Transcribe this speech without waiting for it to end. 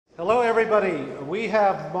Hello everybody, we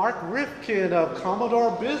have Marc Rifkin of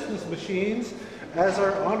Commodore Business Machines as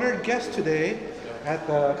our honored guest today at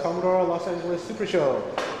the Commodore Los Angeles Super Show.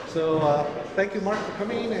 So thank you Marc for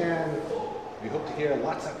coming, and we hope to hear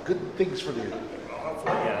lots of good things from you.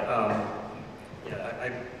 Hopefully,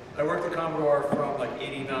 I worked at Commodore from like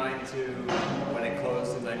 '89 to when it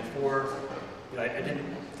closed in '94. I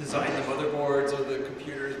didn't design the motherboards or the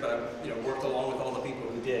computers, but I worked along with all the people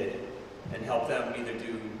who did and helped them either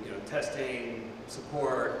do testing,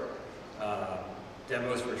 support,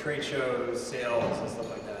 demos for trade shows, sales, and stuff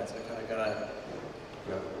like that. So I kind of got a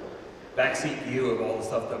backseat view of all the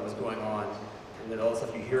stuff that was going on, and then all the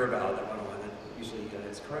stuff you hear about that went on that usually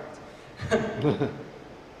is correct.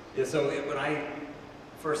 Yeah, so when I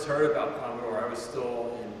first heard about Commodore, I was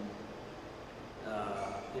still in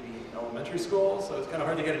maybe elementary school, so it was kind of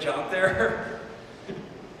hard to get a job there.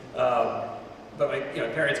 But my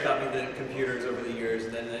parents got me the computers over the years,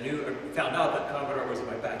 and then I found out that Commodore was in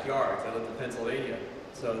my backyard. I lived in Pennsylvania,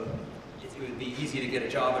 so it would be easy to get a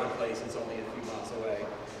job at a place that's only a few miles away.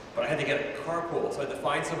 But I had to get a carpool, so I had to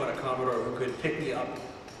find someone at Commodore who could pick me up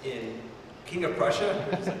in King of Prussia,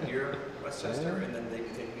 which is like near Westchester, and then they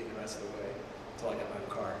could take me the rest of the way until I got my own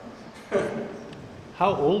car.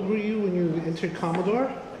 How old were you when you entered Commodore?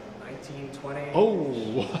 Like 19, 20. Oh!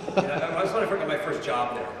 I was when I got my first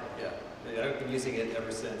job there. I've been using it ever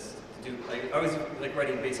since. I was like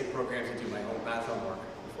writing basic programs to do my own math homework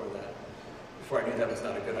before that. Before I knew that was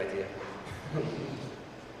not a good idea.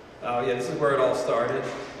 Yeah, this is where it all started.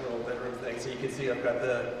 A little bedroom thing. So you can see I've got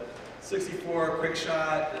the 64 quick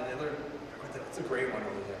shot, and the other. That's a great one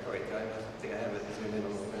over there. Oh, wait, I think I have it zoomed in a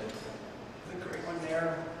little bit. The great one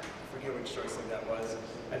there. I forget which joystick that was.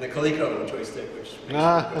 And the Coleco joystick, which makes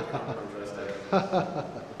a good Commodore joystick.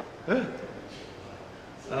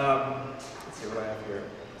 Let's see what I have here.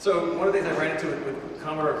 So one of the things I ran into with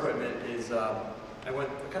Commodore equipment is I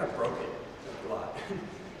kind of broke it a lot.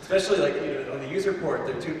 Especially like on the user port,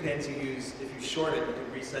 there are two pins you use. If you short it, you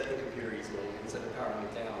can reset the computer easily instead of powering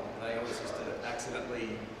it down. And I always used to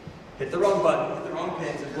accidentally hit the wrong button, hit the wrong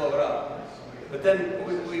pins, and blow it up. But then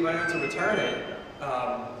we went out to return it.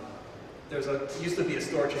 There used to be a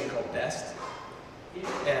store chain called Best,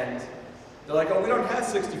 and they're like, oh, we don't have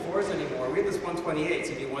 64s anymore. We have this 128,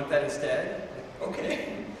 so do you want that instead? Like,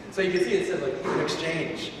 okay. So you can see it says like, you can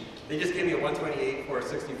exchange. They just gave me a 128 for a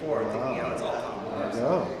 64. I'm thinking, it's all Commodore.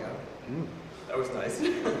 So there you go. That was nice.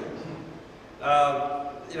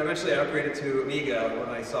 Eventually I upgraded to Amiga when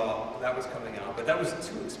I saw that was coming out, but that was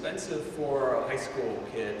too expensive for a high school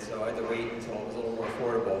kid, so I had to wait until it was a little more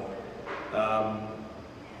affordable.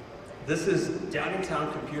 This is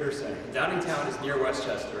Downingtown Computer Center. Downingtown is near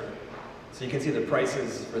Westchester. So you can see the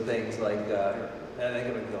prices for things like, I think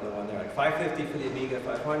I'm the other one there, like $550 for the Amiga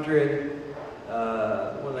 500,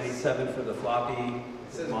 $197 for the floppy.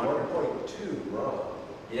 It says 1.2 raw.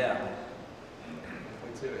 Yeah.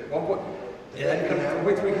 1.2. Yeah,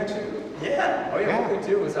 1.3. Yeah. Oh yeah,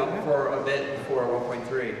 1.2 was out for a bit before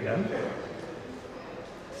 1.3. Yeah. Okay.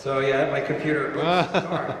 So yeah, I have my computer.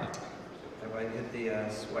 Sorry. I hit the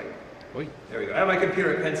swipe. There we go. I have my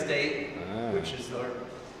computer at Penn State, which is the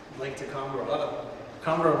link to Commodore. A lot of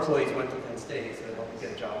Commodore employees went to Penn State, so they helped me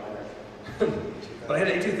get a job there. But I had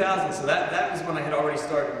a 2000, so that was when I had already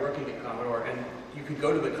started working at Commodore, and you could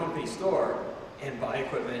go to the company store and buy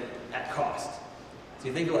equipment at cost. So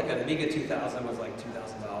you think like an Amiga 2000 was like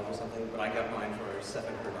 $2,000 or something, but I got mine for $700.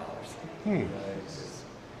 Nice.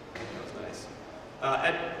 That was nice.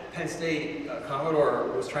 At Penn State,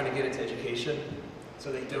 Commodore was trying to get into education,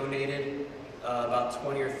 so they donated about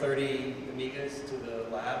 20 or 30 Amigas to the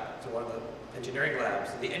lab, to one of the engineering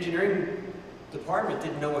labs. The engineering department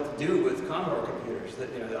didn't know what to do with Commodore computers. The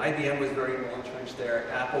IBM was very well entrenched there.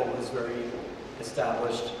 Apple was very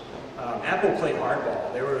established. Apple played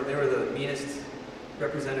hardball. They were the meanest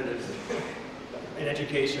representatives in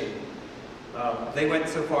education. They went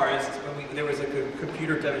so far as there was a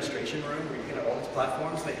computer demonstration room where you could have all these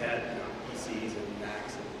platforms. They had PCs and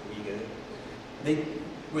Macs and Amiga. They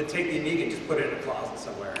would take the Amiga and just put it in a closet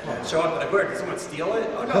somewhere and show up like, where, did someone steal it?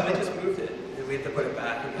 Oh no, they just moved it. And we had to put it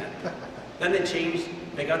back again. Then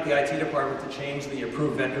they got the IT department to change the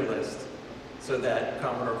approved vendor list so that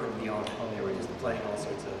Commodore couldn't be on it. They were just playing all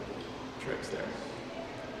sorts of tricks there.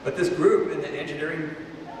 But this group in the engineering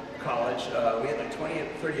college, we had like 20 and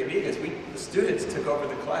 30 Amigas. The students took over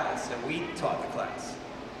the class and we taught the class.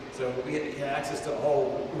 So we had access to a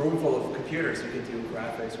whole room full of computers. You could do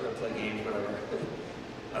graphics, or play games, whatever.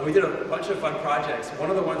 We did a bunch of fun projects. One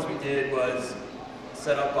of the ones we did was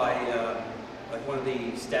set up by like one of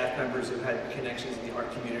the staff members who had connections in the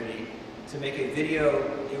art community to make a video.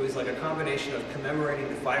 It was like a combination of commemorating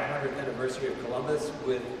the 500th anniversary of Columbus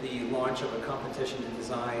with the launch of a competition to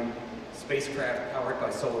design spacecraft powered by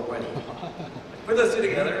solar wind. Put those two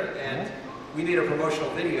together, and we made a promotional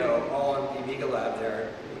video all on the Amiga lab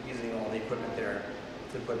there, using all the equipment there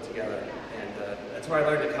to put it together. And that's where I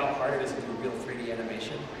learned like, how hard it is to do real 3D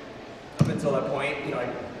animation. Up until that point, you know,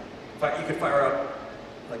 you could fire up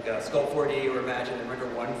like Sculpt 4D or Imagine and render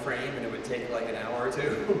one frame, and it would take like an hour or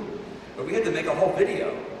two. But we had to make a whole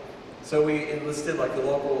video. So we enlisted like the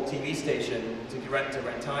local TV station to rent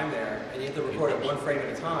time there, and you have to record it one frame at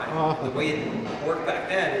a time. The way it worked back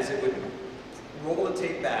then is it would roll the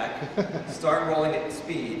tape back, start rolling at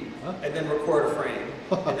speed, and then record a frame,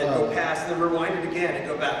 and then go past, and then rewind it again, and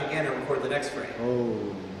go back again and record the next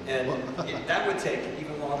frame. And that would take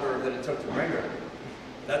even longer than it took to render.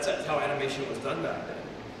 That's how animation was done back then.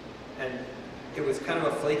 And it was kind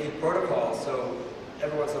of a flaky protocol, so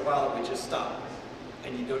every once in a while it would just stop,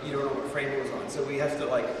 and you don't know what frame it was on. So we have to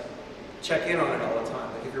like check in on it all the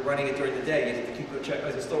time. Like if you're running it during the day, you have to keep a check,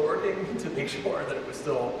 is it still working, to make sure that it was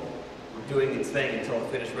still doing its thing until it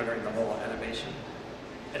finished rendering the whole animation.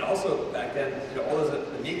 And also back then, you know, all those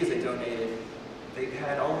Amigas they donated, they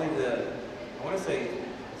had only the, I want to say,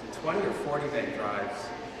 20 or 40 meg drives,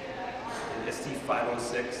 and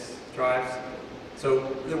ST506 drives. So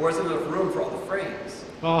there wasn't enough room for all the frames.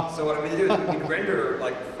 So what I'm going to do is we can render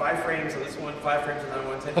like 5 frames on this one, 5 frames on that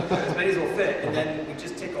one, 10, as many as will fit, and then we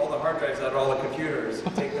just take all the hard drives out of all the computers,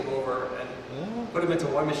 take them over, and put them into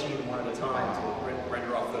one machine one at a time to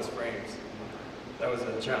render off those frames. That was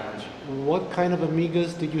a challenge. What kind of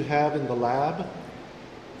Amigas did you have in the lab?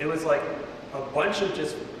 It was like a bunch of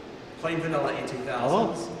just plain vanilla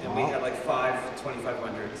A2000s, and we had like 5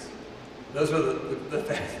 2500s. Those were the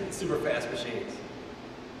fast, super fast machines.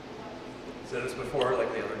 So it was before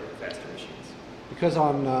like the other faster machines. Because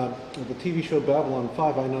on the TV show Babylon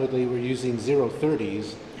 5, I know they were using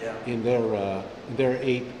 030s in their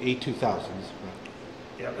A2000s. Right?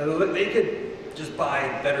 Yeah, they could just buy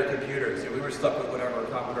better computers. We were stuck with whatever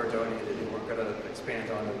Commodore donated. We weren't going to expand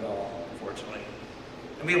on it at all, unfortunately.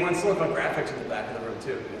 And we had one silicon graphics in the back of the room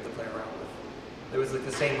too. We had to play around with. There was like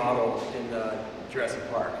the same model in Jurassic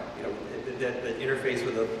Park. You know, the interface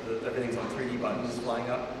with everything's on 3D buttons flying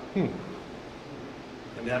up.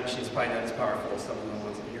 I mean, that machine's probably not as powerful as some of the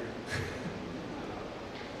ones in here.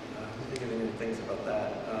 I'm thinking of any things about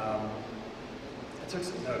that. I took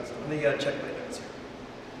some notes. Let me check my notes here.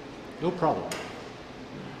 No problem.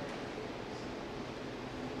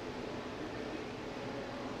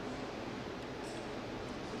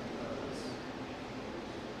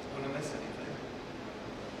 Don't want to miss anything.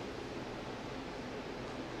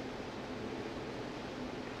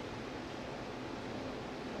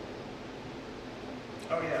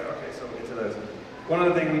 Oh yeah, okay, so we'll get to those. One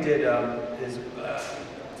other thing we did is,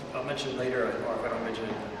 I'll mention later, or if I don't mention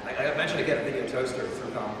it, I mentioned to get a video toaster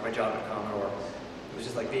through my job at Commodore. It was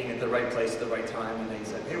just like being at the right place at the right time, and they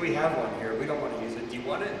said, hey, we have one here, we don't want to use it, do you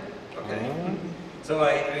want it? Okay. So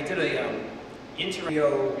I did a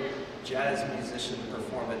interview jazz musician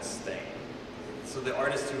performance thing. So the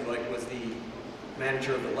artist who was the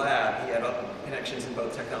manager of the lab, he had connections in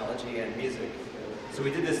both technology and music. So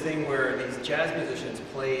we did this thing where these jazz musicians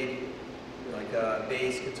played like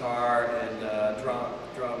bass, guitar, and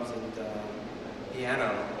drums and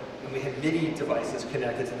piano, and we had MIDI devices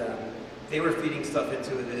connected to them. They were feeding stuff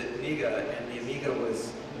into the Amiga, and the Amiga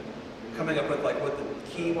was coming up with like what the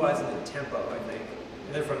key was and the tempo, I think.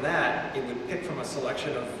 And then from that, it would pick from a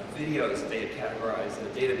selection of videos they had categorized in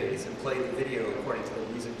a database and play the video according to the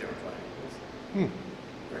music they were playing.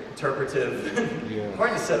 Very interpretive,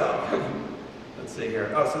 hard to set up. Let's see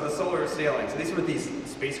here. Oh, so the solar sailing. So these are what these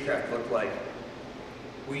spacecraft look like.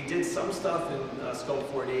 We did some stuff in Sculpt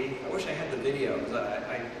 4D. I wish I had the video, because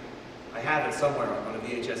I have it somewhere on a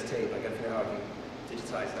VHS tape. I gotta figure out how I can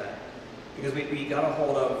digitize that. Because we got a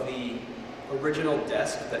hold of the original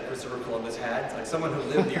desk that Christopher Columbus had. Like someone who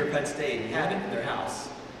lived near Penn State had it in their house.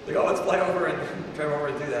 Like, oh, let's fly over and drive over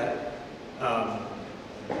and do that.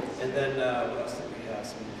 And then what else did we have?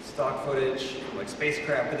 Some stock footage, like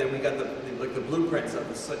spacecraft, but then we got the blueprints of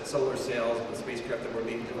the solar sails of the spacecraft that were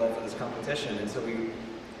being developed for this competition. And so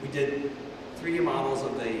we did 3D models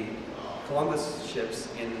of the Columbus ships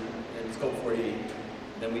in Sculpt 4D.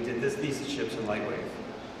 Then we did these ships in Lightwave.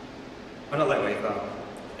 Oh, not Lightwave,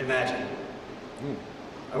 Imagine.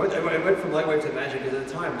 I went from Lightwave to Imagine because at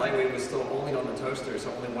the time Lightwave was still only on the toaster,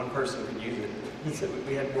 so only one person could use it. So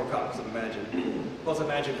we had more copies of Imagine. Plus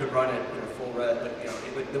Imagine could run it full red,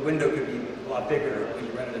 like, the window could be a lot bigger when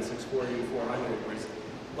you ran it at 640, 400, whereas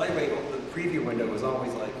Lightwave, the preview window was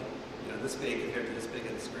always like this big compared to this big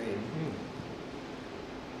of the screen.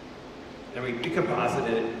 And we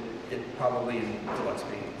composited it probably in deluxe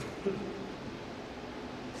paint.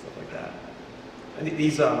 Stuff like that. I think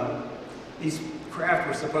these craft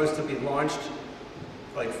were supposed to be launched,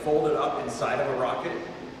 like folded up inside of a rocket.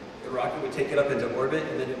 The rocket would take it up into orbit,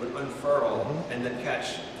 and then it would unfurl and then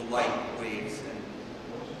catch the light waves and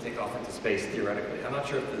take off into space, theoretically. I'm not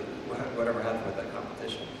sure if whatever happened with that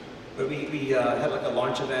competition. But we had like a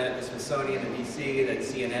launch event at the Smithsonian in DC, and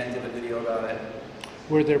CNN did a video about it.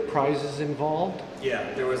 Were there prizes involved?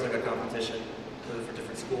 Yeah, there was like a competition for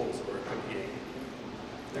different schools who were competing.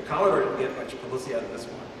 The Commodore didn't get much publicity out of this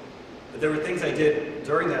one. But there were things I did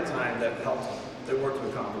during that time that helped, that worked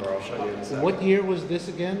with Commodore. I'll show you in a second. What year was this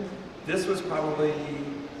again? This was probably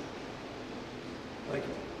like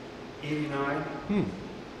 89.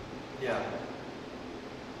 Yeah.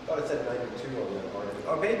 Oh, it said 92 on that article.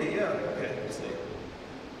 Oh, maybe, yeah. Okay, let's see.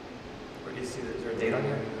 Where do you see that? Is there a date on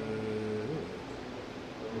here?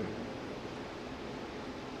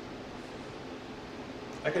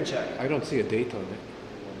 I can check. I don't see a date on it.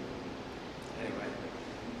 Anyway.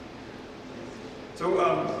 So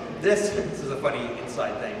this is a funny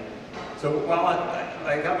inside thing. So while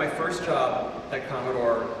I got my first job at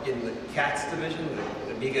Commodore in the CATS division,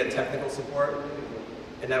 the Amiga Technical Support,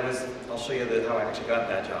 and that was, I'll show you how I actually got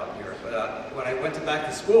that job here. But when I went back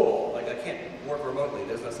to school, like I can't work remotely.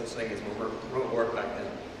 There's no such thing as remote work back then.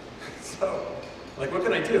 So, like what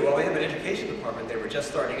can I do? Well, we have an education department. They were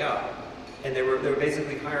just starting out. And they were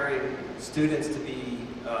basically hiring students to be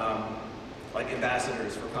like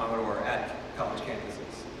ambassadors for Commodore at college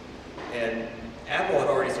campuses. And Apple had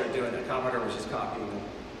already started doing that. Commodore was just copying them.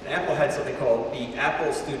 And Apple had something called the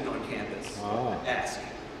Apple Student on Campus, ASK.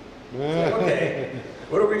 So, okay,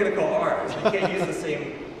 what are we going to call ours? We can't use the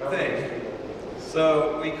same thing.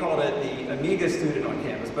 So we called it the Amiga Student on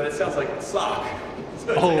Campus, but it sounds like a sock.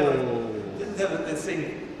 So it didn't have the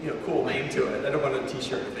same cool name to it. I don't want a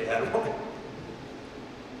t-shirt if they had one.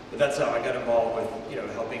 But that's how I got involved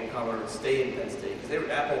with, helping Commodore stay in Penn State, because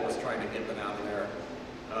Apple was trying to get them out there.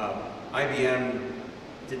 IBM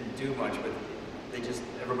didn't do much, but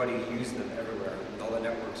everybody used them everywhere. And all the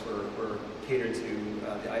networks were catered to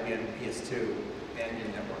the IBM PS2 and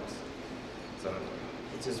in networks. So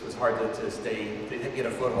it just was hard to get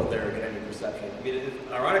a foothold there and get any perception. I mean,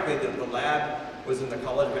 ironically, the lab was in the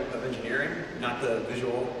College of Engineering, not the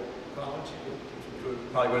Visual College, which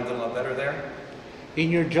probably would have done a lot better there. In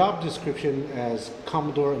your job description as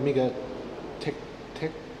Commodore Amiga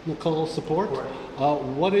Technical Support,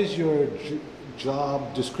 what is your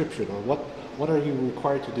job description, or what are you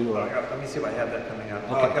required to do? Let me see if I have that coming up.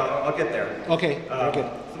 Okay. I'll get there. Okay, very good.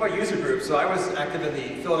 It's about user groups. So I was active in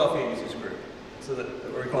the Philadelphia Users Group, so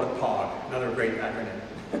we call it POG, another great acronym.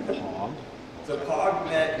 POG? So POG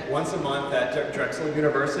met once a month at Drexel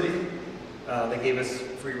University. They gave us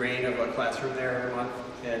free reign of a classroom there every month.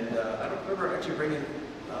 And I don't remember actually bringing,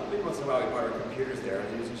 maybe once in a while we brought our computers there.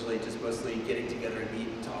 It was usually just mostly getting together and meet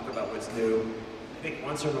and talk about what's new. I think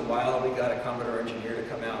once in a while we got a Commodore engineer to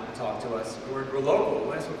come out and talk to us. We're local, we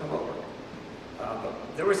might as well come over.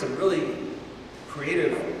 But there were some really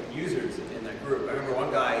creative users in that group. I remember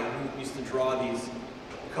one guy who used to draw these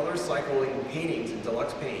color cycling paintings in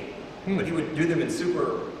deluxe paint, but he would do them in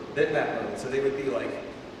super bitmap mode. So they would be like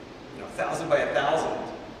 1,000 by 1,000.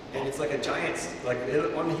 And it's like a giant,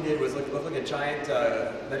 one he did was look like a giant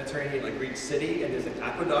Mediterranean Greek city, and there's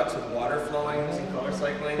aqueducts with water flowing, and color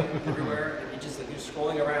cycling everywhere, and you're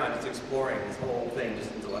scrolling around, just exploring this whole thing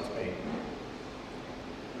just in deluxe paint.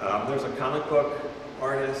 There's a comic book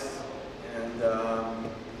artist, and there's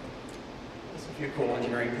a few cool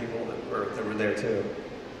engineering people that were there too.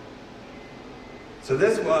 So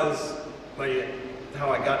this was how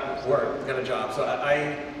I got work, got a job. So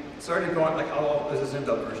I started going, there's a zoomed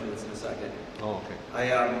up version of this in a second. Oh, okay.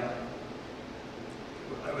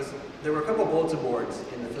 There were a couple bulletin boards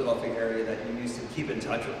in the Philadelphia area that you used to keep in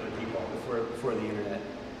touch with people before the internet.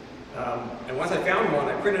 And once I found one,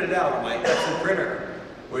 I printed it out on my Epson printer,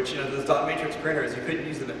 which, those dot matrix printers, you couldn't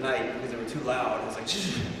use them at night because they were too loud. It was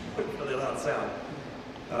like, really loud sound.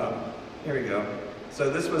 Here we go.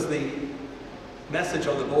 So this was the message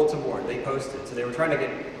on the bulletin board they posted. So they were trying to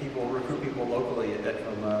recruit people locally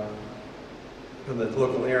from the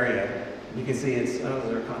local area. You can see it's, I don't know, is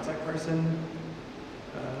there a contact person?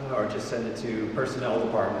 Or just send it to personnel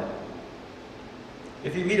department.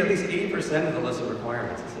 If you meet at least 80% of the list of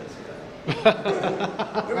requirements, it says.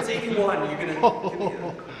 If it was 81, you're going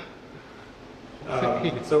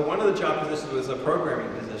to. So one of the job positions was a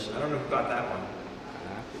programming position. I don't know who got that one.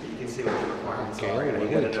 You can see what the requirements are. You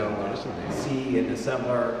got to know C and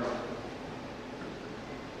assembler.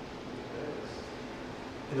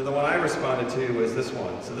 And then the one I responded to was this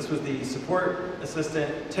one. So this was the support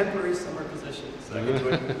assistant temporary summer position. So I could do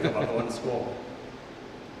it while going to school.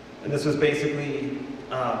 And this was basically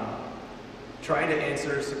trying to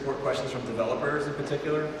answer support questions from developers in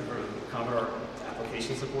particular, for Commodore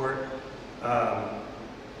application support.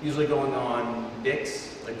 Usually going on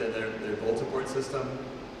BICS, like their bulletin board system,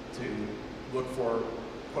 to look for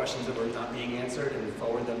questions that were not being answered and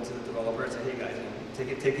forward them to the developer and say, hey guys,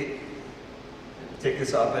 take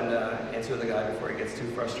this up and answer the guy before he gets too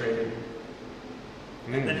frustrated.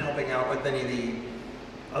 And then helping out with any of the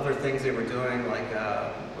other things they were doing, like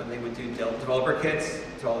when they would do developer kits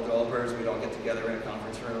to all the developers, we'd all get together in a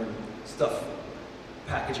conference room and stuff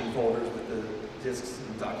packaging folders with the disks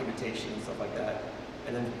and documentation and stuff like that.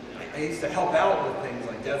 And then I used to help out with things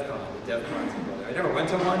like DevCon. The DevCons. I never went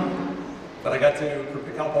to one, but I got to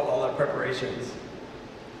help out all our preparations.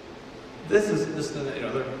 This is just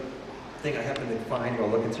another thing I happened to find while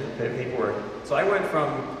looking through paperwork. So I went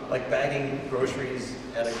from like bagging groceries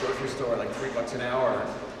at a grocery store, like $3 an hour,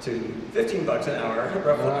 to $15 an hour,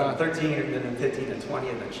 roughly 13, and then 15 and 20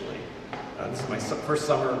 eventually. This is my first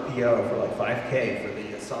summer PO for like $5K for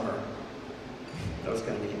the summer. That was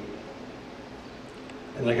kind of neat.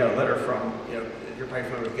 And I got a letter from, you're probably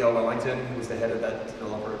familiar with Gail Wellington, who was the head of that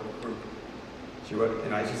developer group. She wrote,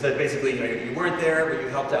 she said basically, you weren't there, but you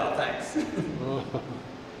helped out, thanks.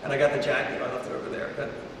 And I got the jacket, I left it over there, got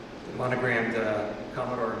the monogrammed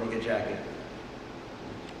Commodore Amiga jacket.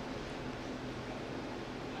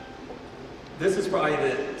 This is probably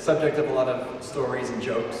the subject of a lot of stories and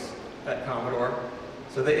jokes at Commodore.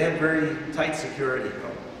 So they had very tight security,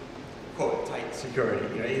 quote, tight security.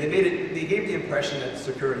 They gave the impression that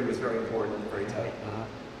security was very important and very tight.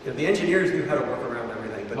 The engineers knew how to work around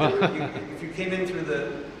everything, but if you came in through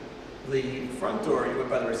the front door, you went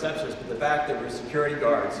by the receptionist, but the back there were security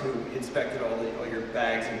guards who inspected all your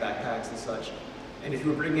bags and backpacks and such. And if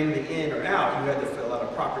you were bringing anything in or out, you had to fill out a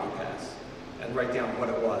property pass and write down what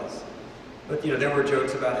it was. But there were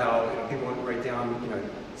jokes about how people would write down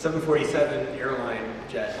 747 airline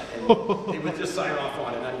jet, and they would just sign off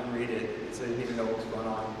on it, not even read it, so they didn't even know what was going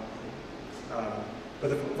on. But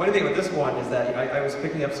the funny thing with this one is that I was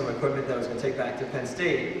picking up some equipment that I was going to take back to Penn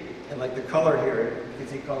State, and like the color here, you can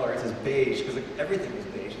see color, it says beige, because like, everything was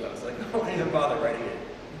beige, and I was like, oh, I didn't bother writing it.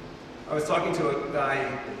 I was talking to a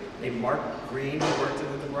guy named Marc Rifkin who worked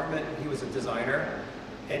in the department, and he was a designer,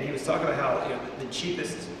 and he was talking about how the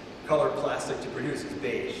cheapest color plastic to produce is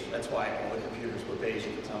beige. That's why all the computers were beige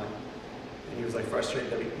at the time. And he was like frustrated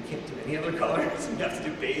that we can't do any other color, so we have to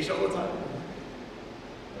do beige all the time.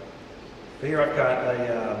 But here I've got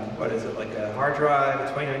a, like a hard drive, a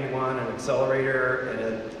 2091, an accelerator, and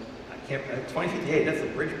a 2058, that's the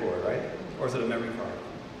bridge board, right? Or is it a memory card?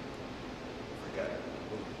 I forget.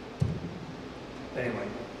 Anyway,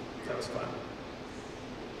 that was fun.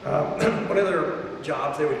 What other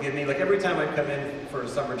jobs they would give me? Like every time I'd come in for a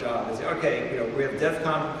summer job, they'd say, okay, we have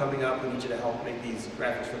DevCon coming up, we need you to help make these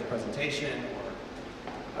graphics for the presentation,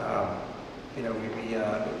 or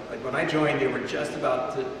like when I joined, they were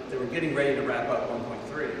they were getting ready to wrap up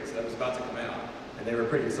 1.3, so that was about to come out. And they were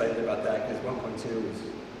pretty excited about that because 1.2 was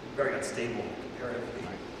very unstable comparatively.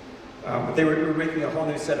 But they were making a whole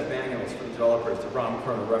new set of manuals for the developers, the ROM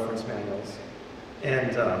kernel reference manuals.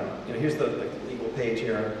 And here's the legal page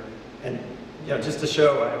here. And just to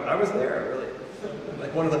show, I was there, really.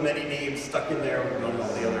 Like one of the many names stuck in there among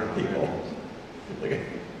all the other people.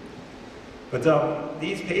 But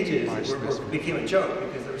these pages became a joke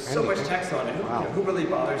because there was so much text on it. Who really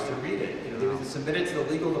bothers to read it? They would submit it to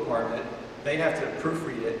the legal department. They'd have to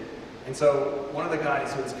proofread it. And so one of the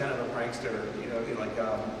guys who was kind of a prankster, like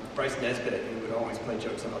Bryce Nesbitt, who would always play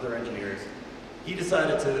jokes on other engineers, he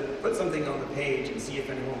decided to put something on the page and see if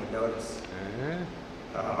anyone would notice.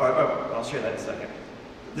 I'll share that in a second.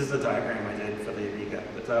 This is a diagram I did for the Amiga.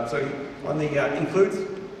 But, so on the includes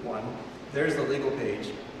one, there's the legal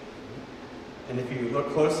page. And if you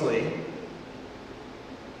look closely, you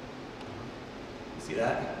see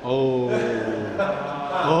that? Oh.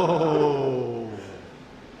 Oh.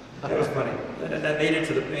 That was funny. That made it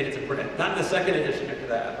to print. Not in the second edition after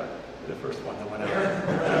that, but the first one that went out.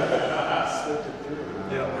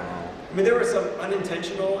 Yeah. I mean, there were some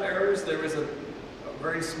unintentional errors. There was a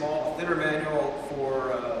very small, thinner manual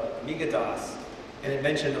for Amiga DOS, and it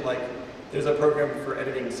mentioned that, like, there's a program for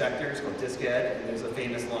editing sectors called disked, and there's a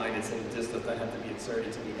famous line that said the disk does not have to be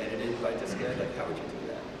inserted to be edited by disked. Like, how would you do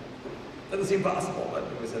that? Doesn't seem possible, but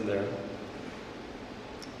it was in there.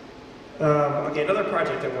 Okay, another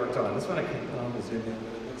project I worked on. This one I can't zoom in,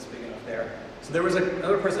 but it looks big enough there. So there was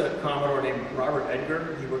another person at Commodore named Robert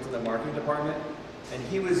Edgar. He worked in the marketing department. And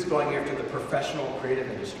he was going after the professional creative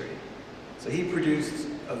industry. So he produced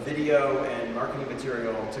a video and marketing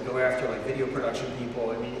material to go after like video production people.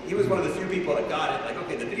 I mean, he was one of the few people that got it. Like,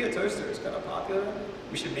 okay, the video toaster is kind of popular.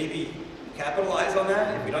 We should maybe capitalize on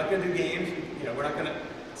that. If we're not going to do games, you know, we're not going to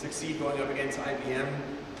succeed going up against IBM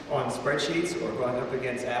on spreadsheets or going up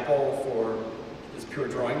against Apple for this pure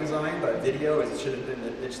drawing design, but video is, it should have been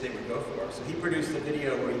the niche they would go for. So he produced a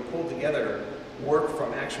video where he pulled together work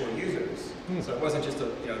from actual users. So it wasn't just a,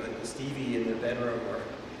 you know, the Stevie in the bedroom or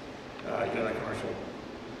you know, that commercial.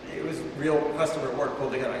 It was real customer work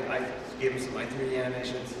pulled together. I gave him some of my 3D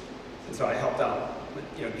animations, and so I helped out with,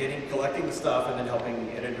 you know, collecting the stuff and then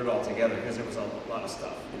helping edit it all together because there was a lot of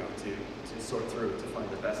stuff, you know, to sort through to find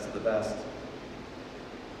the best of the best.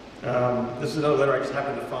 This is another letter I just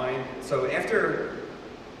happened to find. So after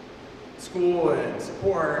school and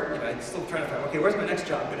support, you know, I'm still trying to find, okay, where's my next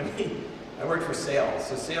job going to be? I worked for sales.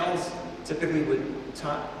 So sales typically would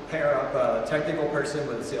pair up a technical person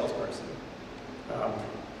with a salesperson.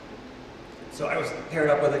 So I was paired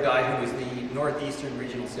up with a guy who was the Northeastern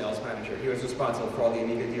Regional Sales Manager. He was responsible for all the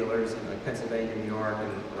Amiga dealers in like Pennsylvania, New York,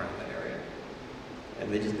 and around that area.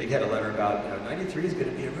 And they had a letter about, you know, 93 is going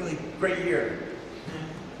to be a really great year.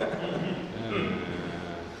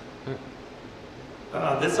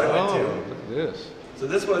 This I went to. Look at this. So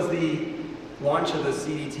this was the launch of the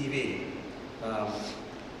CD-TV.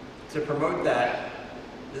 To promote that,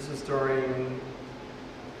 this was during,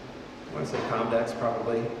 I want to say Comdex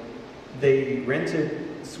probably. They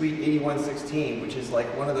rented Suite 8116, which is like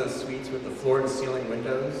one of those suites with the floor-to-ceiling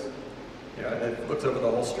windows, you know, that looks over the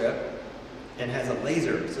whole strip, and has a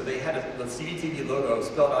laser. So they had the CD-TV logo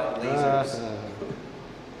spelled out in lasers.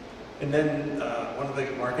 And then one of the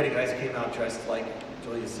marketing guys came out dressed like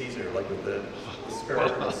Julius Caesar, like with the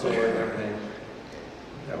skirt and the sword and everything.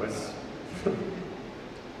 That was.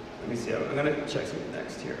 Let me see. I'm going to check something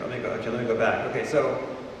next here. Let me go back. Okay, so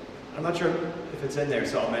I'm not sure if it's in there,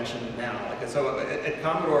 so I'll mention it now. Like, so at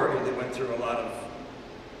Commodore, they went through a lot of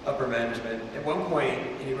upper management. At one point,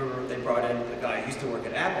 you remember they brought in a guy who used to work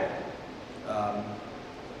at Apple.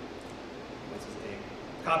 What's his name?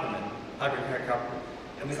 Copperman. Harry Copperman.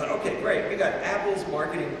 And we thought, okay, great. We got Apple's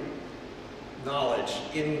marketing knowledge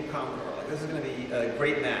in Commodore. Like, this is going to be a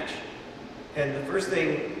great match. And the first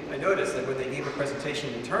thing I noticed, like when they gave a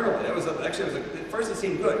presentation internally, that was at first it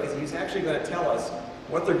seemed good because he was actually going to tell us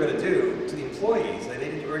what they're going to do to the employees.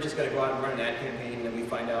 They weren't just going to go out and run an ad campaign and then we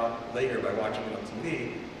find out later by watching it on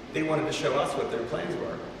TV. They wanted to show us what their plans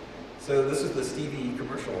were. So this is the Stevie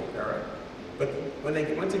commercial era. But when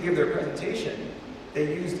they went to give their presentation,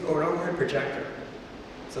 they used an overhead projector.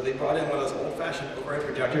 So they brought in one of those old-fashioned overhead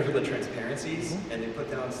projectors with the transparencies, and they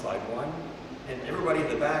put down slide 1. And everybody in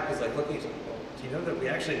the back was like looking at them, well, do you know that we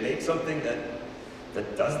actually made something that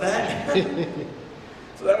does that?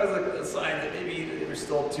 So that was a sign that maybe they were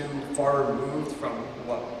still too far removed from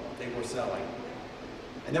what they were selling.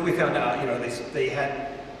 And then we found out, you know, they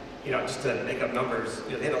had, you know, just to make up numbers,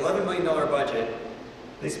 you know, they had an $11 million budget.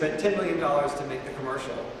 They spent $10 million to make the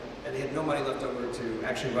commercial, and they had no money left over to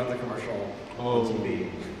actually run the commercial on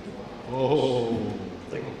TV. Oh.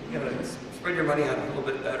 It's like, you gotta spread your money out a little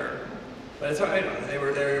bit better. But it's hard, you know, they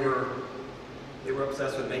were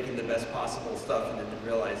obsessed with making the best possible stuff and then didn't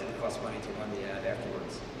realize it cost money to run the ad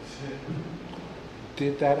afterwards.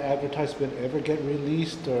 Did that advertisement ever get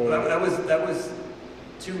released, or? Well, that was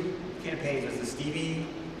 2 campaigns. It was the Stevie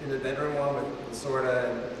in the bedroom one with Sorta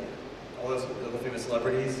and all those other famous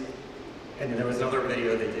celebrities. And then there was another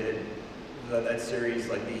video they did, that series,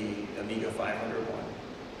 like the Amiga 500 one.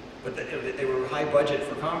 But they were high budget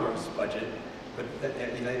for Commodore's budget. But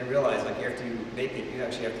then, you know, I didn't realize, like, after you make it, you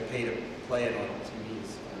actually have to pay to play it on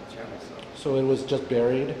TV's channel. So it was just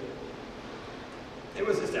buried? It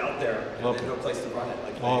was just out there, and okay. They had no place to run it.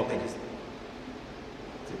 Like, okay.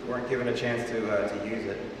 they weren't given a chance to use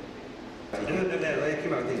it. And then they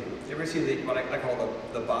came out with these. You ever see what I call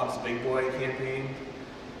the Bob's Big Boy campaign?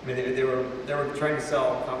 I mean, they were trying to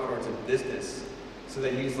sell Commodore to business, so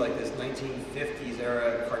they used like this 1950s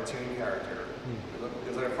era cartoon character. It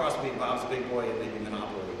was like a cross between Bob's Big Boy and maybe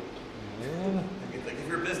Monopoly. Yeah. Like if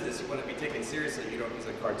you're a business, you want to be taken seriously, you don't use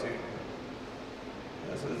a cartoon.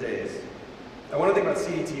 Those are the days. I want to think about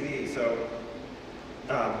CD-TV. So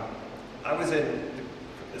I was in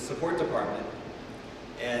the support department,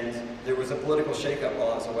 and there was a political shakeup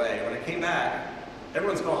while I was away. When I came back,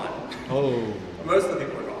 everyone's gone. Oh. Most of the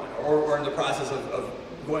people are gone, or in the process of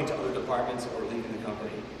going to other departments or leaving the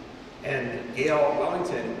company. And Gail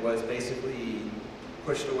Wellington was basically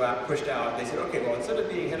pushed out. They said, okay, well, instead of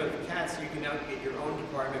being head of CATS, you can now get your own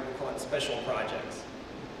department. We'll call it special projects,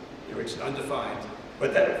 which is undefined.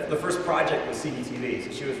 But the first project was CDTV,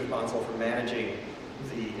 so she was responsible for managing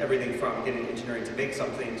everything from getting engineering to make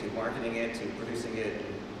something, to marketing it, to producing it,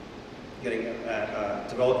 and getting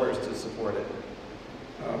developers to support it.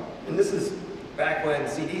 And this is back when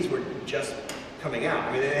CDs were just coming out.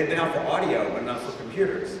 I mean, they had been out for audio, but not for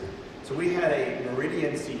computers. So we had a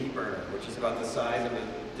Meridian CD burner, which is about the size of a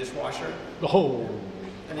dishwasher. Oh.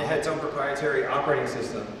 And it had its own proprietary operating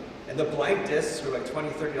system. And the blank discs were like $20,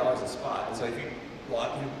 $30 a spot. And so if you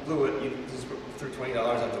blew it, you just threw $20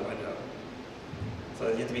 out the window. So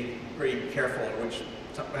you had to be very careful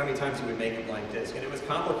how many times you would make a blank disc. And it was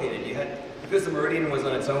complicated. Because the Meridian was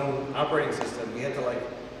on its own operating system, we had to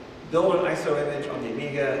build an ISO image on the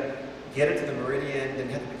Amiga, get it to the Meridian, then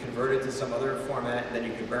have to be converted to some other format, and then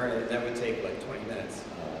you could burn it, and that would take like 20 minutes.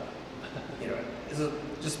 This is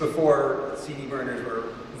just before CD burners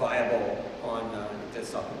were viable on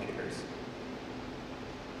desktop computers.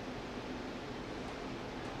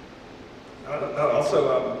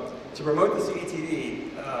 Also, to promote the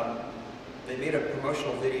CDTV, they made a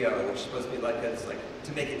promotional video, which is supposed to be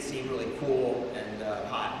to make it seem really cool and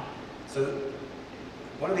hot. So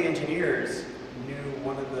one of the engineers knew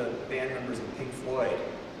one of the band members of Pink Floyd,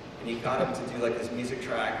 and he got him to do this music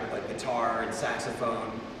track with guitar and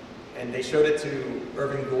saxophone, and they showed it to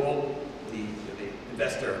Irving Gould, the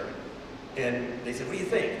investor, and they said, "What do you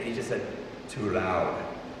think?" And he just said, "Too loud."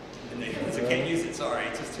 And they said, "Can't use it, sorry,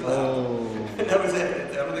 it's just too loud." Oh. And that was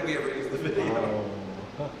it. I don't think we ever used the video.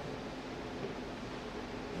 Oh.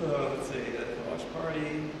 Let's see, watch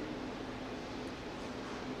party.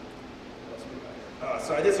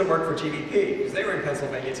 So I did some work for GVP, because they were in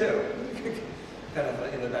Pennsylvania too, kind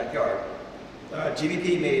of in the backyard.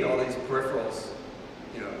 GVP made all these peripherals.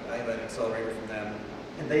 I have an accelerator from them.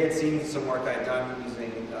 And they had seen some work I had done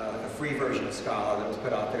using a free version of Scala that was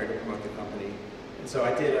put out there to promote the company. And so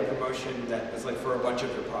I did a promotion that was for a bunch of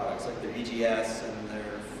their products, like their EGS and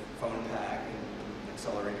their phone pack and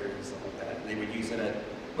accelerators and stuff like that. And they would use it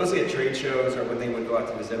mostly at trade shows, or when they would go out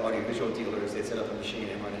to visit audiovisual dealers, they'd set up a machine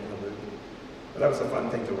and run it in the loop. But that was a fun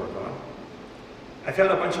thing to work on. I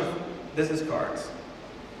found a bunch of business cards.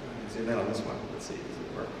 Zoom in on this one. Let's see, does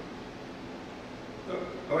it work?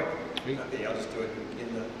 Oh wait. Okay, I'll just do it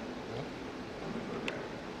in the.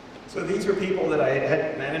 So these were people that I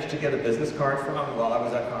had managed to get a business card from while I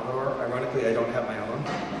was at Commodore. Ironically, I don't have my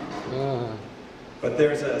own. But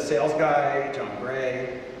there's a sales guy, John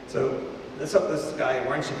Gray. So this guy,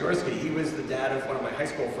 Warren Shigurski, he was the dad of one of my high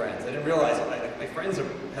school friends. I didn't realize it. My friends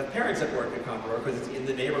have parents that work at Commodore because it's in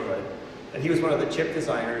the neighborhood. And he was one of the chip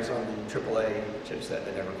designers on the AAA chipset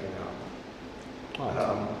that never came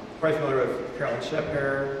out. Quite familiar with Carolyn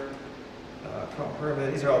Shepner, Carl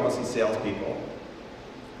Herman. These are all mostly salespeople.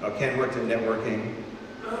 Ken worked in networking.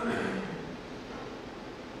 And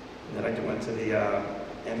then I went to the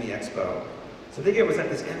ME Expo. So I think it was at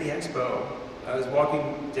this ME Expo. I was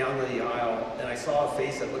walking down the aisle and I saw a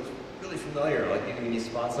face that looked really familiar. Like when you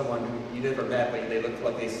spot someone who you never met, but they look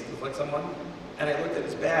like someone. And I looked at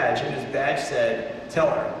his badge, and his badge said,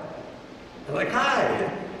 "Teller." I'm like, "Hi!"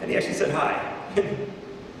 And he actually said hi.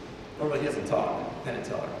 Normally he doesn't talk, Penn and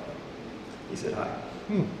Teller. He said hi.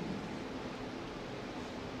 And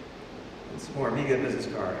some more Amiga business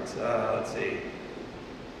cards. Let's see.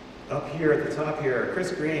 Up here at the top here,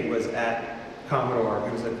 Chris Green was at Commodore.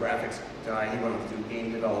 He was a graphics guy. He went to do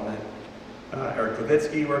game development. Eric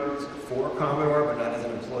Levitsky worked for Commodore, but not as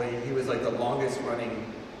an employee. He was like the longest running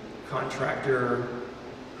contractor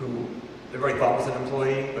who everybody thought was an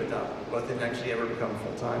employee, but didn't actually ever become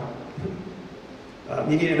full-time.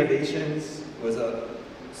 Media Innovations was a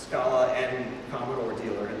Scala and Commodore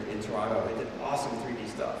dealer in Toronto. They did awesome 3D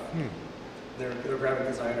stuff. They're a graphic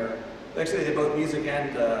designer. Actually, they did both music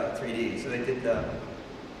and 3D. So they did, I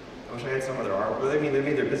wish I had some of their art. Well, they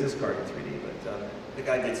made their business card in 3D, but the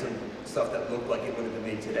guy did some stuff that looked like it would have been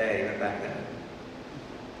made today, but back then.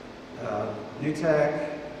 New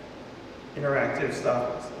Tech, interactive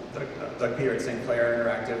stuff. Doug Peter at Sinclair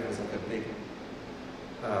Interactive was like a big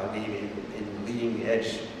name in leading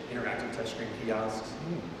edge interactive touchscreen kiosks.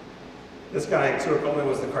 This guy, Stuart Goldman,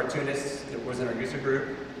 was the cartoonist that was in our user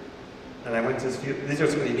group. And I went to these are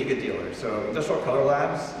some of the Amiga dealers. So Industrial Color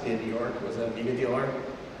Labs in New York was an Amiga dealer,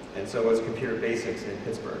 and so was Computer Basics in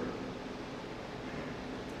Pittsburgh.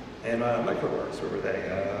 And Microworks, where were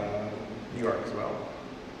they? New York as well.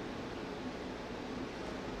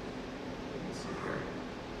 Let's see here.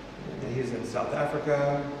 And he's in South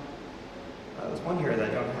Africa. There's one here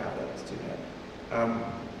that I don't have, that's too bad.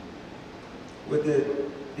 With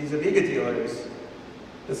these Amiga dealers,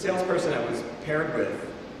 the salesperson I was paired with,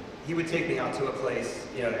 he would take me out to a place,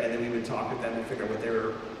 and then we would talk with them and figure out what they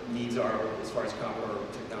were needs are as far as Commodore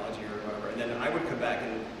technology or whatever. And then I would come back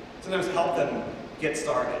and sometimes help them get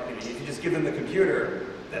started. You know, if you just give them the computer,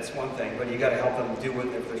 that's one thing, but you got to help them do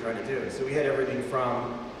what they're trying to do. So we had everything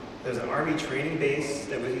from, there's an Army training base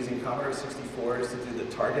that was using Commodore 64s to do the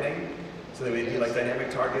targeting. So they would be like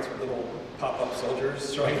dynamic targets with little pop-up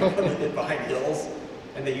soldiers showing up behind hills.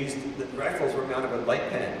 And they used, the rifles were mounted with light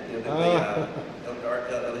pen, you know,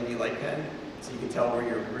 the LED light pen, so you could tell where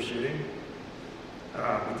you were shooting.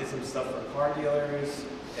 We did some stuff for car dealers,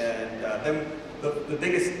 and then the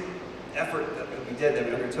biggest effort that we did, that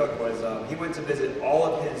we undertook, was he went to visit all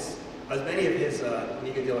of his, as many of his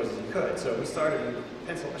Amiga dealers as he could. So we started in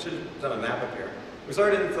Pennsylvania. I should have done a map up here. We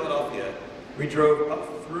started in Philadelphia. We drove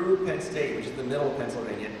up through Penn State, which is the middle of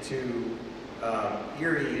Pennsylvania, to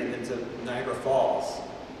Erie and then to Niagara Falls,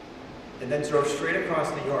 and then drove straight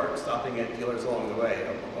across New York, stopping at dealers along the way,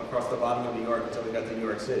 across the bottom of New York until we got to New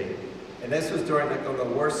York City. And this was during one of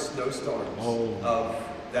the worst snowstorms of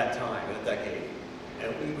that time, that decade.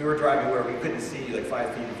 And we were driving where we couldn't see like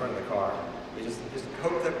 5 feet in front of the car. We just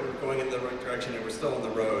hoped that we were going in the right direction and we're still on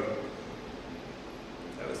the road.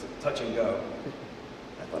 That was touch and go.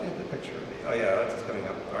 I thought I had the picture of me. Oh yeah, that's just coming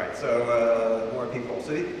up. All right, so more people.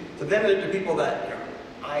 So then the people that, you know,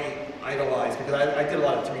 I idolized, because I did a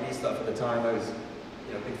lot of 3D stuff at the time. I was,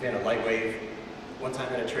 you know, a big fan of Lightwave. One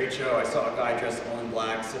time at a trade show, I saw a guy dressed all in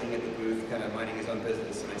black sitting at the booth, kind of minding his own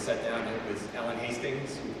business, and I sat down, and it was Alan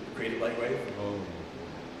Hastings, who created Lightwave.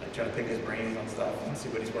 I tried to pick his brains on stuff and see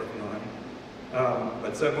what he's working on.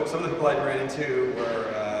 But so some of the people I ran into were,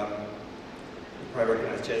 you probably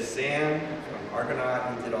recognize Jez Sam from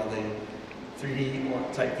Argonaut. He did all the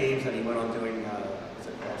 3D type games, and he went on doing, what's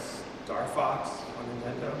it called, Star Fox on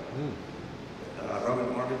Nintendo.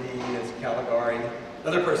 Roman Normandy is Caligari.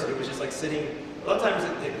 Another person who was just like sitting, a lot of times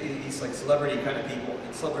these like celebrity kind of people,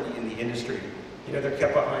 and celebrity in the industry, you know, they're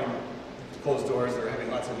kept behind closed doors, they're having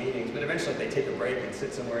lots of meetings, but eventually they take a break and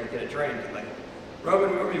sit somewhere and get a drink. And like,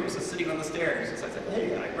 Roman Normandy was just sitting on the stairs. And so I said,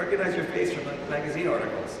 hey, I recognize your face from like magazine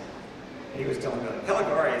articles. And he was telling me, like,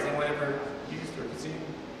 Caligari, has anyone ever used or seen?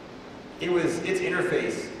 Its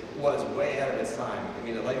interface was way ahead of its time. I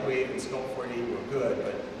mean, the Lightwave and Sculpt 4D were good,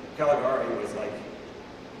 but Caligari was like,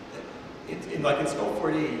 in Sculpt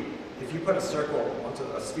 4D, if you put a circle onto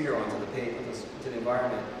a sphere onto the page, to the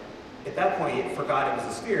environment, at that point it forgot it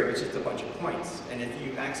was a sphere. It's just a bunch of points, and if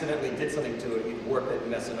you accidentally did something to it, you'd warp it and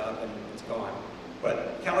mess it up, and it's gone.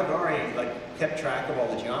 But Caligari like kept track of all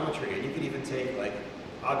the geometry, and you could even take like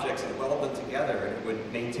objects and weld them together, and it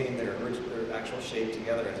would maintain their actual shape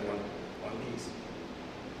together as one piece.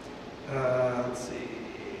 Let's see.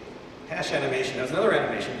 Hash animation. That was another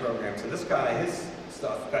animation program. So this guy, his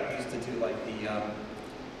stuff got used to do like the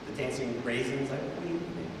dancing raisins, I believe.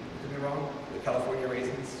 Could be wrong. The California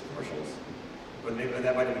raisins commercials. But maybe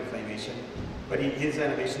that might have been Claymation. But his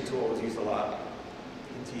animation tool was used a lot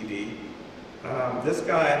in TV. This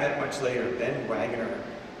guy I met much later, Ben Wagner.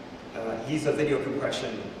 He's a video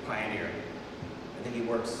compression pioneer. I think he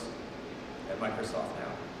works at Microsoft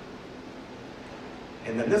now.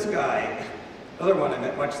 And then this guy, another one I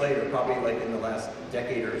met much later, probably like in the last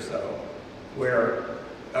decade or so, where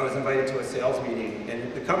I was invited to a sales meeting,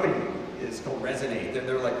 and the company is called Resonate. They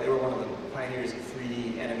were one of the pioneers of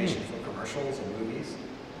 3D animation for commercials and movies.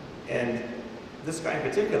 And this guy in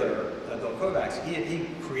particular, Bill Kovacs, he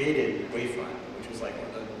created Wavefront, which was like one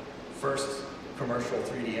of the first commercial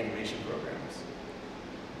 3D animation programs.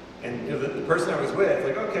 And you know, the person I was with,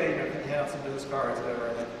 like, okay, you know, hand out some business cards, whatever.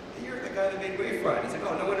 I'm like, you're the guy that made Wavefront. He's like,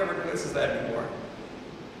 oh, no one ever notices that anymore.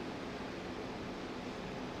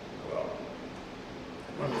 Well,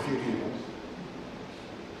 one of the few people.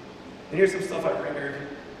 And here's some stuff I rendered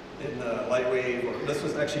in Lightwave. Or this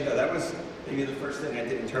was actually, no, that was maybe the first thing I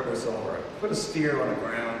did in Turbo Silver. I put a sphere on the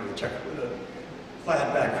ground with a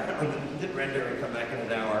flat background and did render and come back in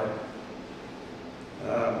an hour.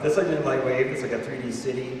 This I did in Lightwave. It's like a 3D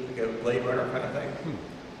city, like a Blade Runner kind of thing.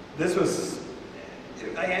 This was,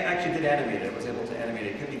 I actually did animate it. I was able to animate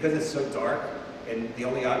it because it's so dark and the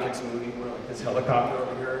only objects moving were like this helicopter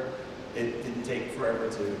over here. It didn't take forever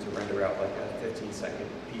to render out like a 15-second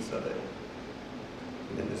piece of it.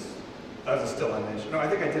 And then that was a still animation. No, I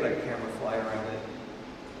think I did like a camera fly around it.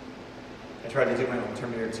 I tried to do my own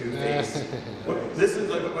Terminator 2 face. This is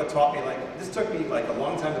like what taught me, like, this took me like a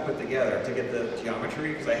long time to put together to get the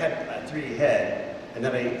geometry, because I had a 3D head, and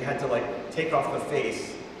then I had to like take off the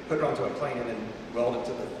face, put it onto a plane, and then weld it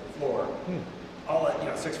to the floor. All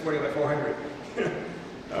at, 640 by 400.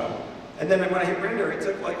 And then when I hit render, it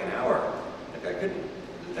took like an hour. Like I didn't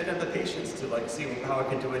have the patience to like see how I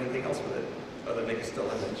could do anything else with it, other than make a still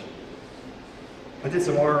image. I did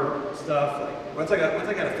some more stuff. Like once I got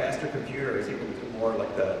a faster computer, I was able to do more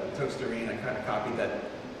like the Toasterine. I kind of copied that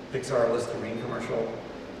Pixar Listerine commercial,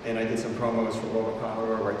 and I did some promos for World of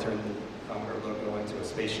Commodore where I turned the Commodore logo into a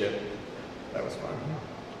spaceship. That was fun.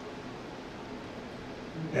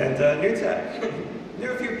 And New Tech.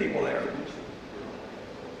 Knew a few people there.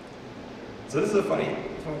 So this is a funny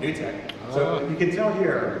New Tech. So you can tell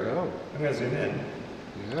here. I'm going to zoom in.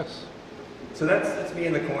 Yes. So that's me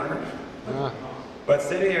in the corner. But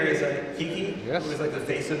standing there is Kiki, yes, who is like the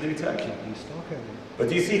face of New Tech. Kiki's talking. But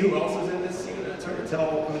do you see who else is in this scene? It's hard to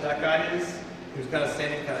tell who that guy is, who's kind of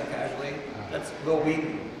standing kind of casually. That's Will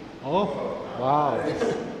Wheaton. Oh, wow.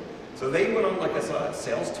 So they went on like a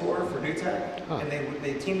sales tour for New Tech, and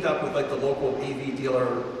they teamed up with like the local AV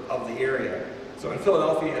dealer of the area. So in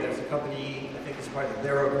Philadelphia, there's a company, I think it's probably the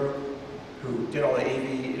Lero Group, who did all the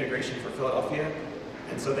AV integration for Philadelphia.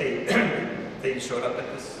 And so they they showed up at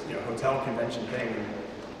this hotel convention thing and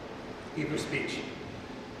gave their speech.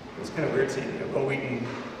 It was kind of weird seeing Will Wheaton.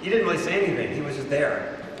 He didn't really say anything. He was just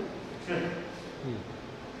there.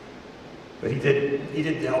 But he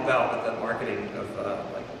did help out with the marketing of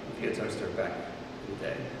like Via Toaster back in the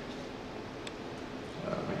day.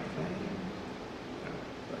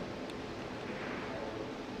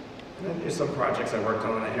 And then there's some projects I worked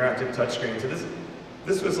on, an interactive touchscreen. So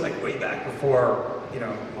this was like way back before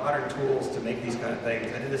modern tools to make these kind of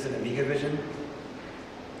things. I did this in Amiga Vision,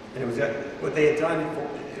 and it was what they had done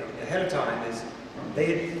ahead of time is they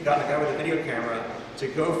had gotten a guy with a video camera to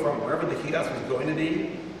go from wherever the kiosk was going to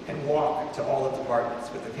be and walk to all the departments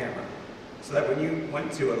with the camera, so that when you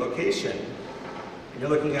went to a location and you're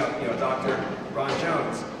looking up, Dr. Ron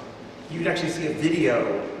Jones, you'd actually see a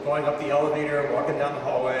video going up the elevator, walking down the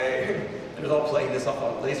hallway, and it was all playing this off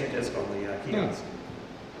a laser disc on the kiosk.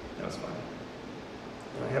 That was fun.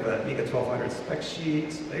 And I have an Amiga 1200 spec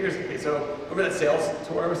sheet. So remember that sales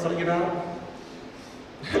tour I was telling you about?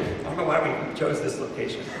 I don't know why we chose this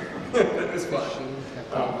location, but it was fun.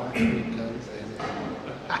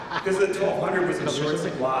 Because the 1200 was in short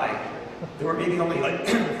supply. There were maybe only like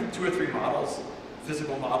 2 or 3 models,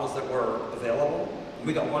 physical models that were available.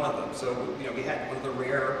 We got one of them. So we had one of the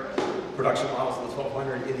rare production models of the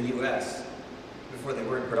 1200 in the US before they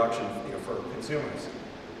were in production for consumers.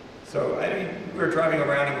 So we were driving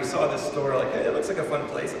around and we saw this store, like, hey, it looks like a fun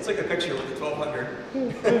place. Let's take a picture with the 1200.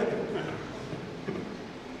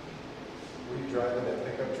 Were you driving that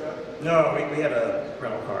pickup truck? No, we had a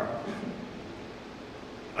rental car.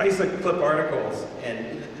 I used to clip articles,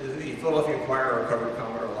 and the Philadelphia Inquirer covered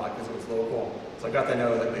Commodore a lot because it was local. So I got to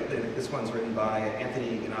know that this one's written by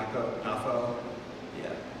Anthony Ganafo.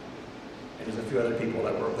 Yeah. And there's a few other people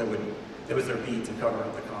that was their beat to cover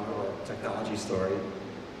the Commodore technology story.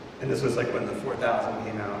 And this was like when the 4000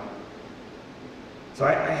 came out. So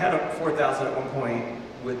I had a 4000 at one point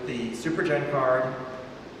with the SuperGen card.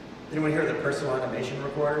 Anyone hear of the personal animation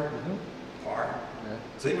recorder? PAR. Yeah.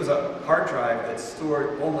 So it was a hard drive that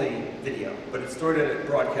stored only video, but it stored it at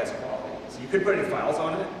broadcast quality. So you could put any files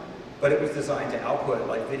on it, but it was designed to output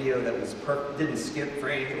like video that was didn't skip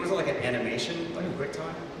frames. It wasn't like an animation, like a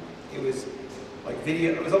QuickTime. It was like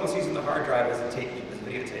video. It was almost using the hard drive as a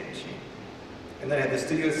videotape machine. And then I had the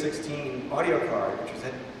Studio 16 audio card, which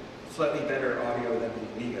had slightly better audio than the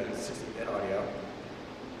Amiga 60-bit audio.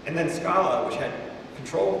 And then Scala, which had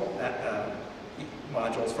control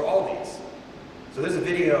modules for all these. So there's a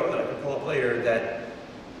video that I can pull up later that,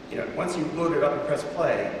 once you load it up and press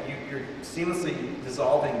play, you're seamlessly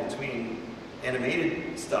dissolving between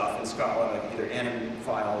animated stuff in Scala, like either anim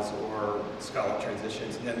files or Scala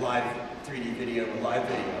transitions, and then live 3D video and live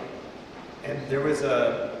video. And there was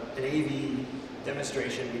an AV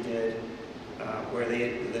demonstration we did where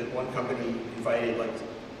one company invited like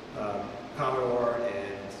Commodore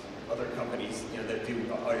and other companies that do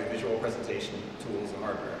audiovisual presentation tools and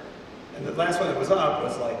hardware. And the last one that was up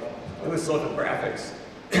was like, it was Silicon Graphics.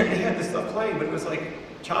 They had this stuff playing, but it was like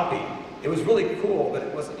choppy. It was really cool, but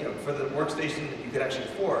it wasn't, for the workstation that you could actually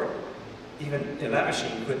afford, even that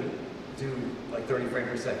machine couldn't do like 30 frames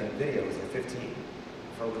per second video. It was like 15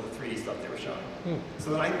 for the 3D stuff they were showing. So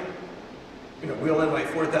then I wheel in my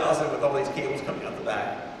 4000 with all these cables coming out the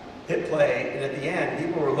back, hit play, and at the end,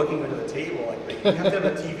 people were looking under the table like, you have to have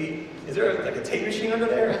a TV. Is there like a tape machine under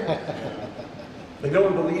there? Like no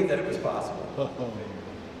one believed that it was possible.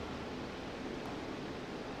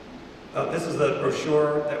 This is the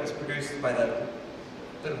brochure that was produced by the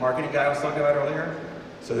marketing guy I was talking about earlier.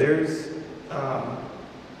 So there's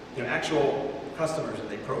actual customers that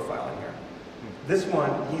they profile in here. This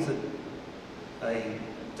one, he's a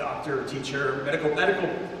doctor, teacher, medical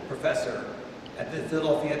professor at the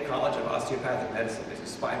Philadelphia College of Osteopathic Medicine.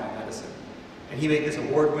 It's spinal medicine. And he made this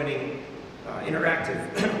award-winning interactive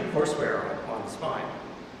courseware on the spine.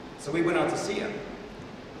 So we went out to see him,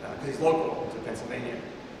 because he's local to Pennsylvania.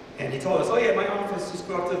 And he told us, oh yeah, my office, just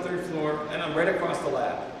go up to the 3rd floor, and I'm right across the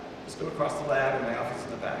lab. Just go across the lab, and my office is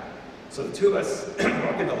in the back. So the two of us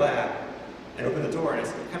walk in the lab, and open the door, and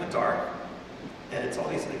it's kind of dark. And it's all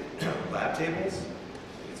these like, lab tables.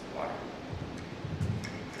 Get some water.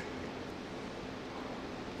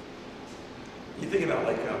 You think about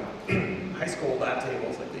like high school lab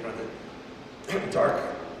tables, like the dark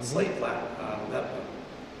slate lab. I don't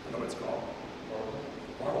know what it's called.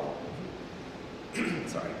 Marble.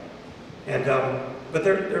 Sorry. And but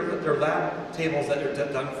they're lab tables that are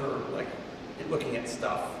done for like looking at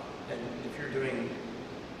stuff. And if you're doing,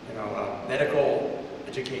 medical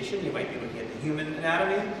education, you might be looking at the human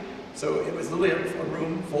anatomy. So it was literally a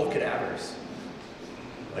room full of cadavers,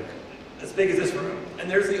 like as big as this room. And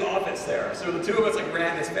there's the office there. So the two of us like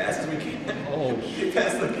ran as fast as we can. Get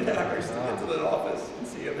past the cadavers to get to the office and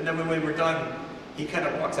see him. And then when we were done, he kind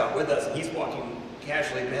of walks out with us, and he's walking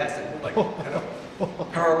casually past it. We're like kind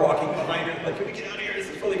of power walking behind him. Like, can we get out of here? This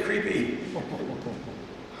is really creepy.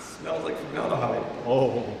 It smells like formaldehyde.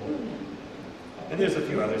 And there's a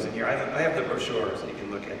few others in here. I have the brochure, so you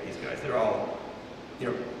can look at these guys. They're all,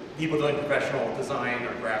 people doing professional design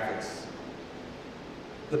or graphics.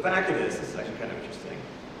 The back of this is actually kind of interesting.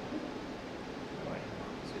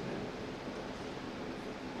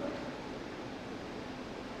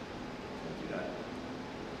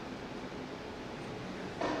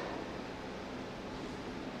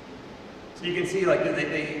 So you can see, like, they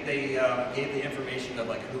gave the information of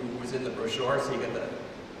like who was in the brochure. So you get the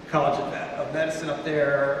College of Medicine up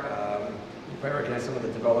there. You probably recognize some of the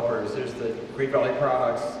developers. There's the Great Valley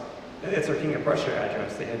Products. It's our King of Prussia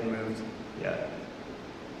address. They hadn't moved yet.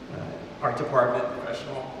 Art Department,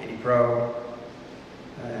 Professional, 80 Pro,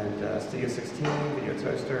 and Studio 16, Video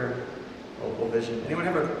Toaster, Opal Vision. Anyone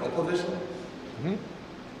ever heard of Opal Vision? Mm-hmm.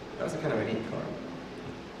 That was a kind of a neat card.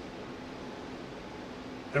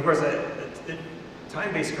 And of course, the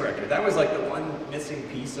time-based corrector. That was like the one missing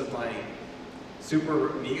piece of my Super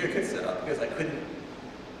Amiga could set up, because I couldn't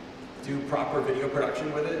do proper video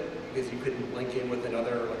production with it, because you couldn't link in with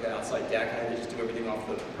another, like an outside DAC. I had to just do everything off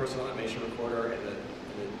the personal animation recorder and the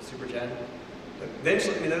Super Gen. But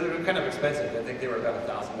eventually, they were kind of expensive. I think they were about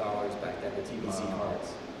 $1,000 back then, the TBC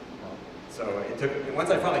cards. So it took, once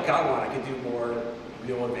I finally got one, I could do more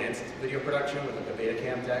real advanced video production with like a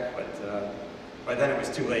Betacam deck, but by then it was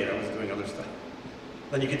too late. I was doing other stuff.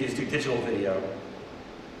 Then you could just do digital video.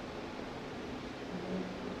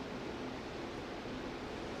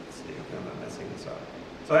 Let's see if I'm not messing this up.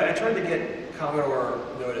 So I tried to get Commodore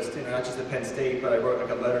noticed, not just at Penn State, but I wrote like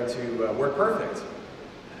a letter to WordPerfect,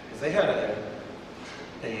 because they had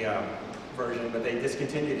a version, but they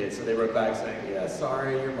discontinued it. So they wrote back saying, "Yeah,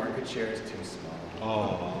 sorry, your market share is too small."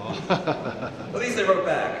 At least they wrote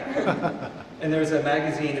back. And there was a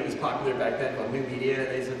magazine that was popular back then called New Media.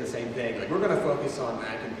 They said the same thing. Like, we're going to focus on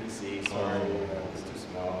Mac and PC. Sorry, it's too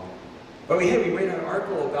small. But we made an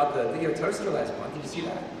article about the Video Toaster last month. Did you see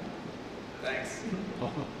that? Thanks.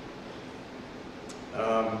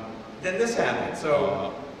 Then this happened.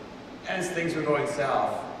 So as things were going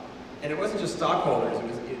south, and it wasn't just stockholders. It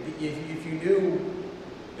was if you knew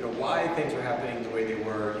why things were happening the way they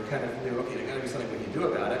were, you kind of knew, okay, there's got to be something we can do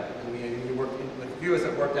about it. And the few of us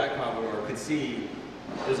that worked at Commodore could see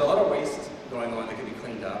there's a lot of waste going on that could be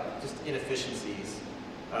cleaned up, just inefficiencies.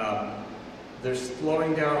 They're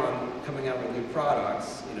slowing down on coming out with new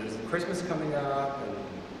products. There's the Christmas coming up, and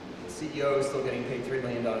the CEO is still getting paid $3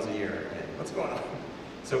 million a year. And what's going on?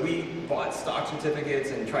 So we bought stock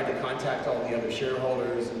certificates and tried to contact all the other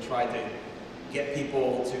shareholders and tried to get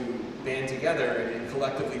people to band together and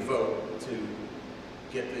collectively vote to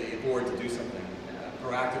get the board to do something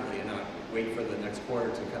proactively and not wait for the next quarter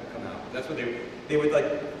to come out. That's what they would like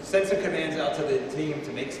send some commands out to the team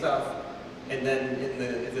to make stuff, and then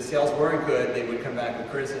if the sales weren't good, they would come back with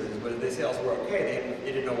criticisms. But if the sales were okay,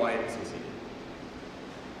 they didn't know why it succeeded.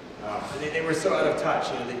 They were so out of touch.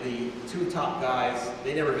 The two top guys,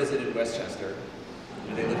 they never visited Westchester.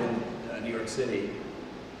 They live in New York City.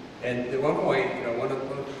 And at one point, one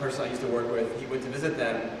person I used to work with, he went to visit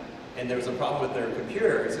them, and there was a problem with their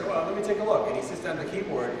computer. He said, well, let me take a look. And he sits down at the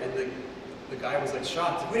keyboard, and the guy was like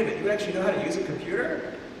shocked. Wait a minute, you actually know how to use a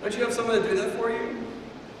computer? Don't you have someone to do that for you?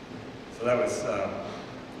 So that was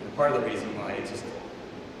part of the reason why it just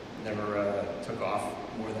never took off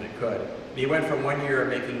more than it could. He went from 1 year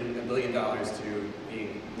making $1 billion to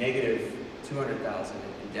being negative $200,000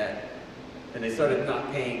 in debt. And they started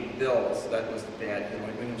not paying bills. So that was the bad.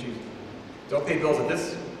 When you don't pay bills at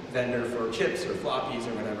this vendor for chips or floppies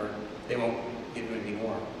or whatever, they won't give him any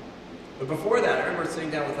more. But before that, I remember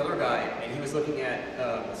sitting down with another guy, and he was looking at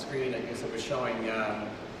a screen, I guess it was showing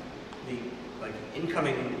the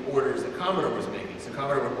incoming orders that Commodore was making. So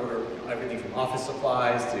Commodore would order everything from office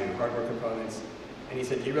supplies to hardware components. And he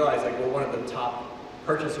said, do you realize like we're one of the top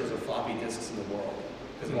purchasers of floppy disks in the world?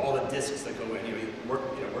 Because of all the disks that go in,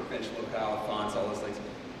 workbench, locale, fonts, all those things,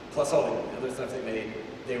 plus all the other stuff they made,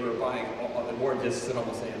 they were buying more disks than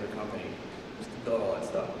almost any other company just to build all that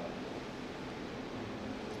stuff.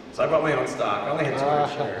 So I bought my own stock. I only had 200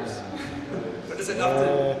 shares. But it's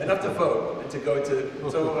enough to vote and to go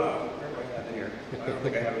to, so where do I have it here? I don't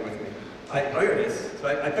think I have it with me. Oh, here it is. So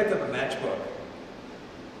I picked up a matchbook.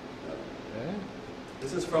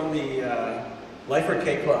 This is from the Lifer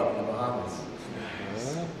K Club in the Bahamas.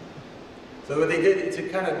 So what they did to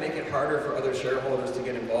kind of make it harder for other shareholders to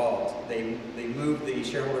get involved, they moved the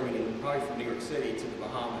shareholder meeting probably from New York City to the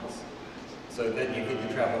Bahamas. So then you could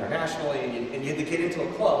travel internationally, and you had to get into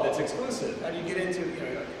a club that's exclusive. How do you get into,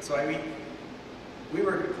 so we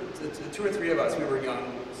were, the 2 or 3 of us, we were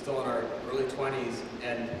young, still in our early 20s,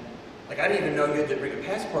 and like I didn't even know you had to bring a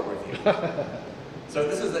passport with you. So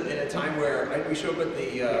this is in a time where we show up at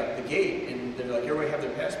the gate, and they're like, everybody have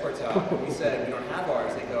their passports out. And we said, we don't have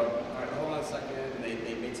ours. They go, all right, hold on a second. And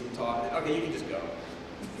they made some talk. Okay, you can just go.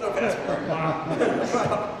 No passport.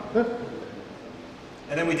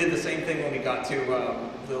 And then we did the same thing when we got to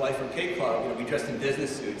the Life from K Club. We dressed in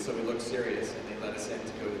business suits, so we looked serious, and they let us in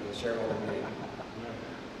to go to the shareholder meeting.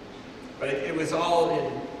 But it was all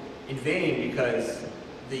in vain because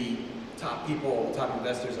the top people, the top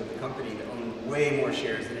investors of the company that owned way more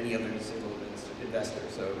shares than any other single investor.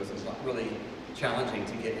 So it was really challenging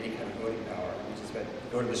to get any kind of voting power. We just had to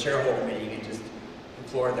go to the shareholder meeting and just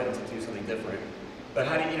implore them to do something different. But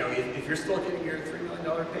how do if you're still getting your $3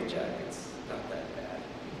 million paycheck, it's not that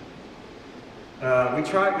bad. We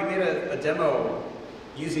made a demo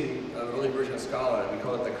using an early version of Scala. We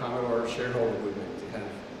call it the Commodore shareholder movement to kind of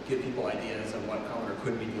give people ideas on what Commodore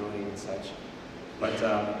could be doing and such. But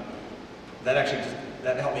that actually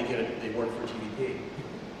that helped me get the award for GVP.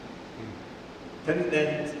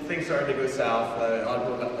 Then things started to go south. A lot of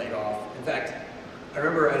people got laid off. In fact, I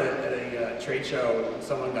remember at a trade show,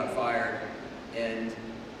 someone got fired, and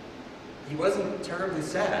he wasn't terribly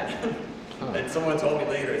sad. And someone told me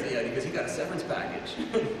later, because he got a severance package.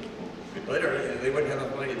 Later, they wouldn't have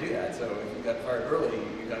enough money to do that. So if you got fired early,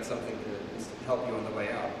 you got something to help you on the way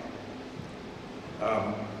out.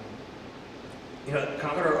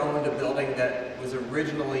 Commodore owned a building that was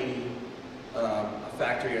originally a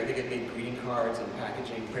factory. I think it made greeting cards and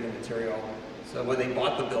packaging, printing material. So when they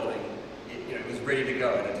bought the building, it was ready to go.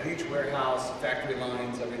 It had a huge warehouse, factory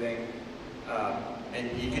lines, everything. And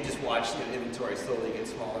you could just watch the inventory slowly get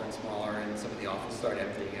smaller and smaller, and some of the offices start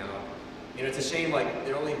emptying out. It's a shame, like,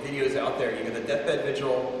 there are only videos out there. You get the deathbed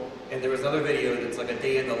vigil, and there was another video that's like a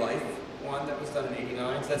day in the life one that was done in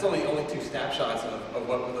 '89. So that's only 2 snapshots of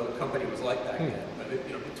what the company was like back then. But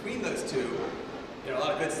between those two, a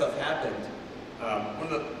lot of good stuff happened. One of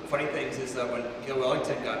the funny things is that when Gail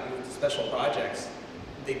Wellington got moved to special projects,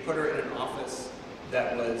 they put her in an office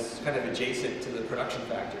that was kind of adjacent to the production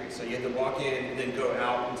factory. So you had to walk in and then go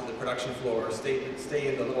out into the production floor, stay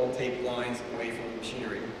in the little tape lines away from the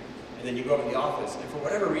machinery. And then you go in the office, and for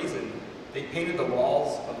whatever reason, they painted the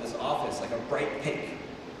walls of this office like a bright pink.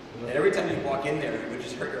 And every time you walk in there, it would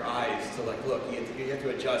just hurt your eyes to like, look, you have to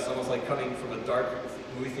adjust, almost like coming from a dark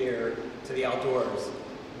movie theater to the outdoors.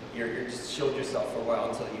 You're just shield yourself for a while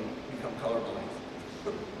until you become colorblind.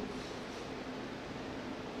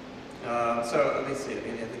 So let me see,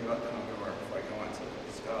 think about Commodore before I go on to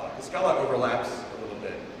Scala. The Scala overlaps a little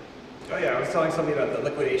bit. Oh yeah, I was telling something about the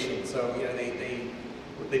liquidation. So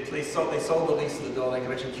they sold the lease of the building. I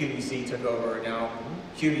mentioned QVC took over. Now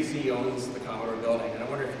QVC owns the Commodore building, and I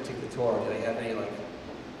wonder if you took the tour. Do they have any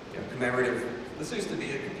commemorative? This used to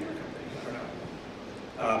be a computer company.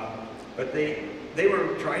 I don't know. But they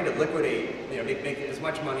were trying to liquidate, make as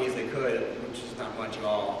much money as they could, which is not much at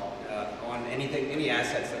all, on any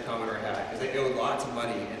assets that Commodore had, because they owed lots of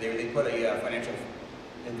money, and they put a financial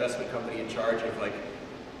investment company in charge of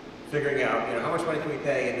figuring out, how much money can we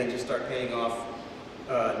pay, and then just start paying off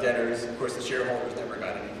debtors. Of course, the shareholders never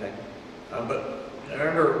got anything. But I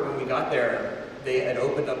remember when we got there, they had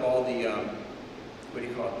opened up all the,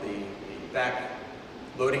 the back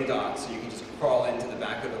loading docks, so you could just crawl into the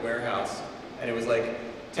back of the warehouse, and it was like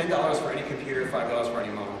 $10 for any computer, $5 for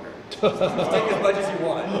any monitor. Just take as much as you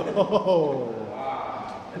want. Oh.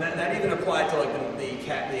 Wow. And that even applied to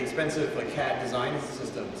the expensive CAD design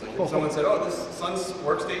systems. Like if someone said, "Oh, this Sun's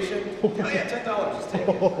workstation, oh yeah, $10, just take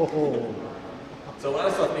it." So a lot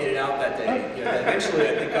of stuff made it out that day, eventually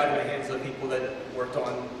I think got in the hands of people that worked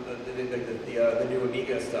on the new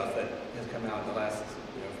Amiga stuff that has come out in the last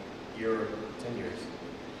year or 10 years.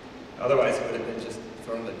 Otherwise, it would have been just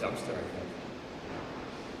thrown in the dumpster, I think.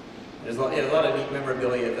 There's a lot of neat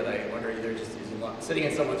memorabilia that I wonder either just using, sitting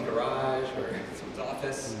in someone's garage or someone's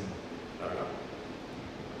office. I don't know.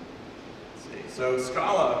 Let's see. So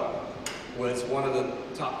Scala was one of the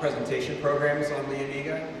top presentation programs on the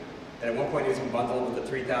Amiga. And at one point it was even bundled with the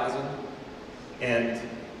 3000. And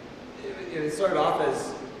it started off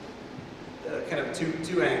as kind of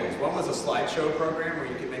two angles. One was a slideshow program where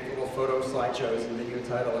you could make little photo slideshows and video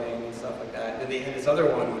titling and stuff like that. And they had this other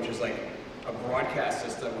one which was like a broadcast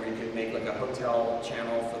system where you could make like a hotel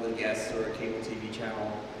channel for the guests or a cable TV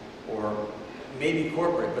channel or maybe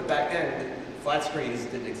corporate. But back then, flat screens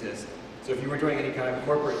didn't exist. So if you were doing any kind of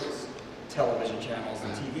corporate television channels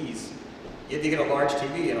and TVs, you had to get a large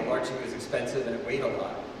TV, and a large TV was expensive and it weighed a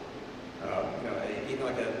lot. Even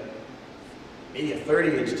like maybe a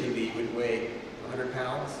 30-inch TV would weigh 100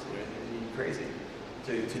 pounds. It'd be crazy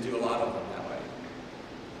to do a lot of them that way.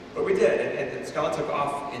 But we did, and Scala took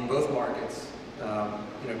off in both markets.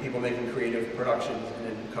 People making creative productions, and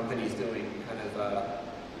then companies doing kind of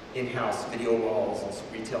in-house video walls and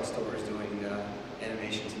retail stores doing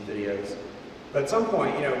animations and videos. But at some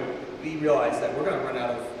point, we realized that we're going to run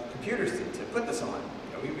out of computers to put this on.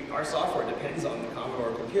 Our software depends on the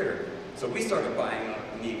Commodore computer. So we started buying up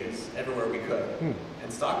Amigas everywhere we could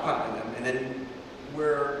and stockpiling them. And then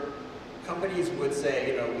where companies would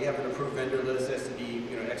say, we have an approved vendor list, has to be,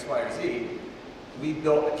 X, Y, or Z, we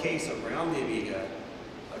built a case around the Amiga,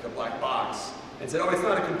 like a black box, and said, oh, it's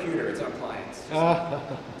not a computer, it's an appliance.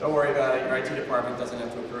 Don't worry about it, your IT department doesn't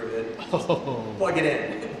have to approve it. Just plug it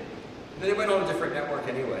in. Then it went on a different network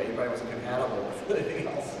anyway, it probably wasn't compatible with anything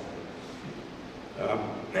else.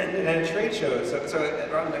 And trade shows, so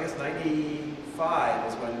around, I guess, 95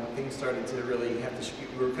 is when things started to really have to,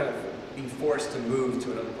 we were kind of being forced to move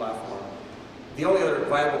to another platform. The only other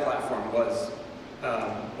viable platform was,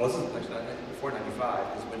 this is actually not before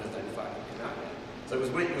 95, because Windows 95 came out yet. So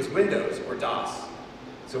it was Windows or DOS.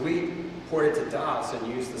 So we ported to DOS and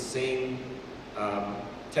used the same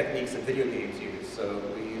techniques that video games use. So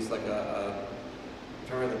we used like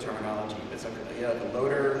I don't remember the terminology, but it's like a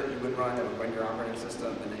loader that you would run that would run your operating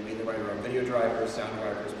system, and then you made everybody run video drivers, sound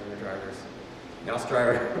drivers, printer drivers, mouse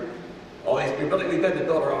driver. All these, we had to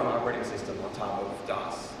build our own operating system on top of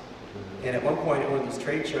DOS. And at one point at one of these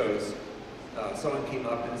trade shows, someone came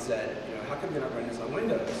up and said, how come you're not running this on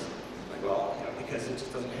Windows? I'm like, well, because it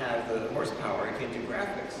just doesn't have the horsepower, it can't do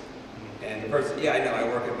graphics. And the person, yeah, I know, I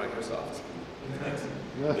work at Microsoft.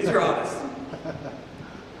 These are honest.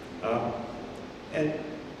 And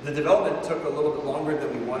the development took a little bit longer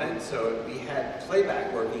than we wanted, so we had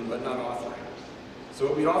playback working, but not authoring. So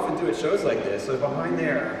what we'd often do at shows like this, so behind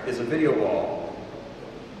there is a video wall.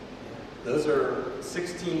 Those are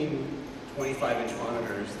 16 25-inch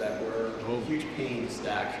monitors that were a huge pain to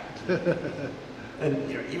stack.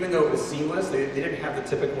 And even though it was seamless, they didn't have the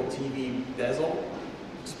typical TV bezel,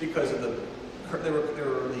 just because of they were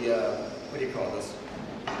the what do you call this?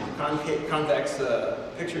 Convex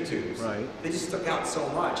picture tubes. Right. They just stuck out so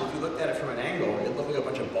much. If you looked at it from an angle, it looked like a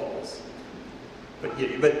bunch of bubbles. But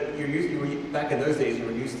back in those days, you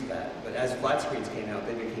were used to that. But as flat screens came out,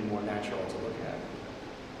 they became more natural to look at.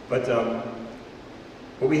 But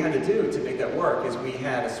what we had to do to make that work is we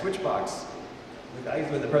had a switch box. The guy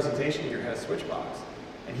who in the presentation here had a switch box,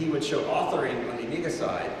 and he would show authoring on the Amiga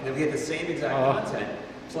side, and then we had the same exact content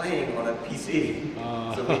playing on a PC.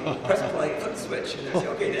 So we press play, flip the switch, and they say,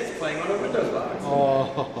 okay, that's playing on a Windows box.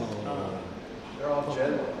 They're all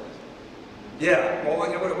Gen 1. Yeah, well,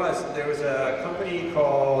 you know what it was? There was a company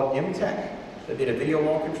called Imtech that did a video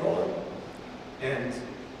wall controller. And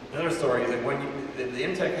another story is that when the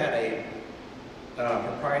Imtech had a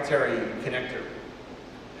proprietary connector,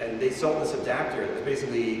 and they sold this adapter that was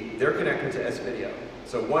basically their connector to S-Video.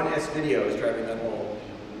 So one S-Video is driving that whole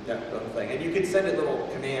thing. And you could send it little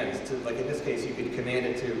commands to, like in this case, you could command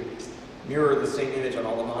it to mirror the same image on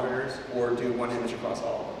all the monitors, or do one image across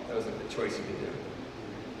all. That was the choice you could do.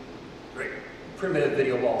 Great. Primitive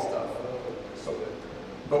video wall stuff. So good.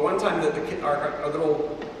 But one time our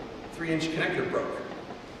little 3-inch connector broke.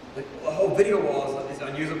 Like, the whole video wall is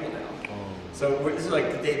unusable now. So this is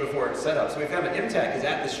like the day before it's set up. So we found that Imtech is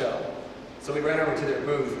at the show. So we ran over to their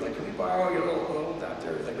booth, like, can we borrow your little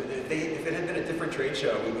adapter? Like, if it had been a different trade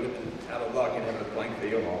show, we would have been out of luck and have a blank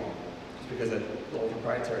video wall, just because of that little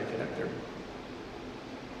proprietary connector.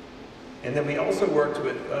 And then we also worked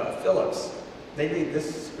with Philips. They made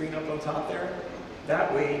this screen up on top there.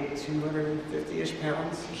 That weighed 250-ish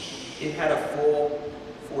pounds. It had a full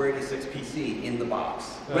 486 PC in the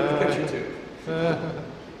box with the picture tube.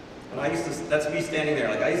 And I used to, that's me standing there.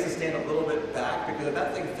 Like I used to stand a little bit back because if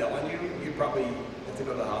that thing fell on you, you'd probably have to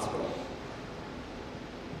go to the hospital.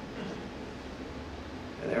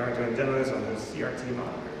 And they are doing demos on those CRT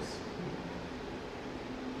monitors.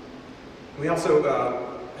 We also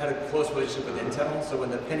had a close relationship with Intel. So when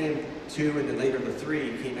the Pentium 2 and then later the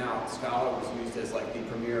 3 came out, Scala was used as like the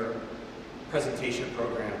premier presentation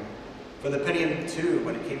program. For the Pentium 2,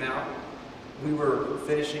 when it came out, we were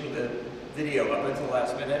finishing the video up until the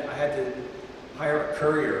last minute. I had to hire a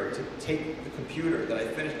courier to take the computer that I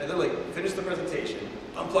finished. I literally finished the presentation,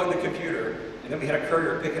 unplugged the computer, and then we had a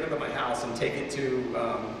courier pick it up at my house and take it to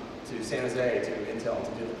San Jose, to Intel,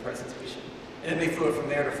 to do the presentation. And then they flew it from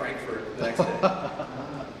there to Frankfurt the next day.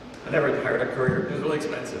 I never hired a courier. It was really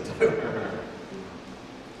expensive, too.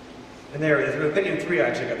 And there, the Pentium 3 I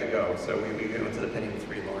actually got to go, so we went to the Pentium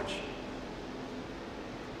 3 launch.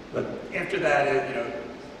 But after that, you know,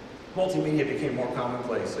 multimedia became more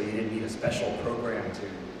commonplace, so you didn't need a special program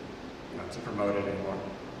to promote it anymore.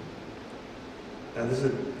 Now this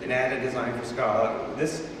is an added design for Scala.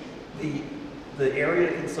 The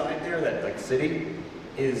area inside there, that like city,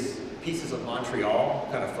 is pieces of Montreal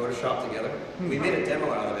kind of photoshopped together. We made a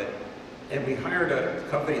demo out of it, and we hired a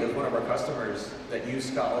company that was one of our customers that used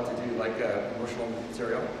Scala to do like promotional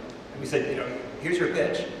material. And we said, you know, here's your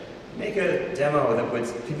pitch. Make a demo that would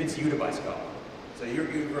convince you to buy Scala. So they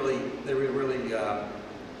were really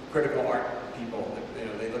critical art people. You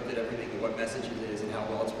know, they looked at everything and what message it is and how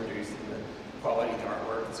well it's produced and the quality of the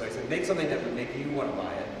artwork. And so I said, make something that would make you want to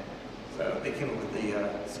buy it. So they came up with the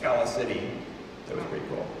Scala City. That was pretty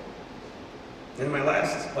cool. And my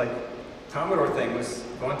last Commodore thing was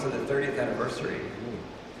going to the 30th anniversary.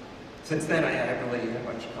 Since then, I haven't really had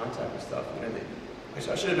much contact with stuff.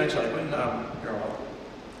 I should have mentioned when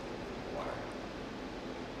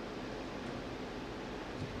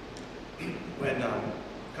when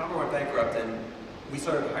Commodore went bankrupt and we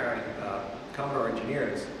started hiring Commodore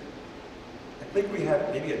engineers, I think we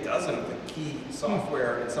had maybe a dozen of the key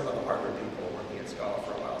software and some of the hardware people working at Scala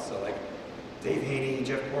for a while. So like Dave Haney,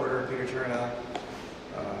 Jeff Porter, Peter Cherna,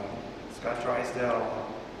 Scott Drysdale,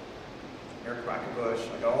 Eric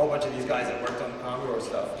Quackenbush, like a whole bunch of these guys that worked on Commodore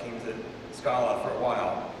stuff came to Scala for a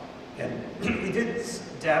while. And we did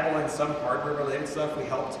dabble in some hardware-related stuff. We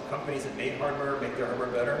helped companies that made hardware make their hardware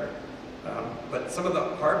better. But some of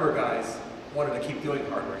the hardware guys wanted to keep doing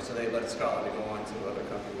hardware, so they let Scala to go on to other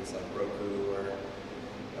companies like Roku or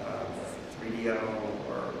 3DO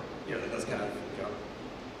or those kind of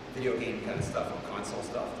video game kind of stuff or console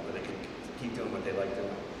stuff where they could keep doing what they like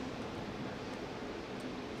doing.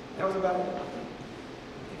 That was about it. I can't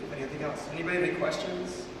think of anything else. Anybody have any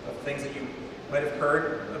questions of things that you might have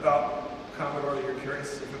heard about Commodore that you're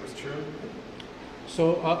curious if it was true?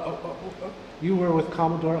 So you were with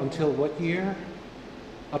Commodore until what year?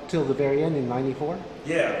 Up till the very end in '94?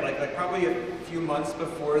 Yeah, like probably a few months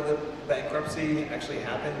before the bankruptcy actually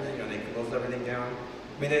happened. They closed everything down.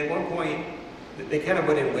 I mean, at one point, they kind of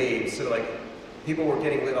went in waves. So like, people were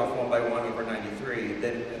getting laid off one by one over '93.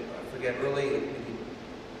 Then I forget, maybe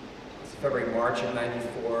February, March of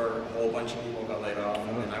 '94, a whole bunch of people got laid off,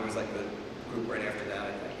 and then I was like the group right after that,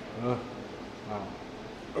 I think. Wow.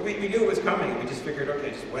 But we knew it was coming. We just figured,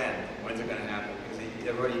 okay, just when's it going to happen?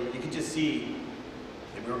 Because you could just see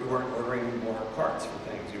that we weren't ordering more parts for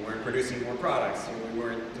things. We weren't producing more products. We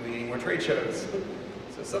weren't doing any more trade shows.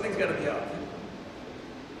 So something's got to be up.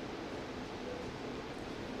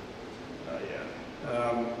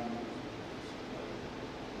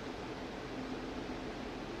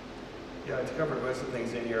 Yeah, I covered most of the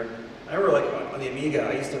things in here. I remember on the Amiga,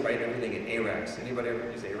 I used to write everything in AREX. Anybody ever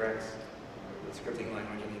use AREX? The scripting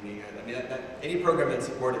language in the Amiga. I mean, any program that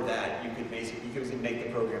supported that, you could make the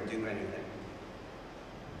program do anything.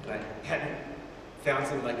 And I hadn't found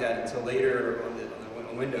something like that until later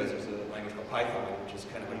on Windows. There's a language called Python, which is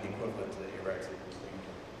kind of like the equivalent to AREX. You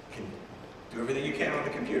can do everything you can on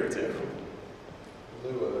the computer too.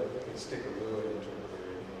 Lua, you can stick a Lua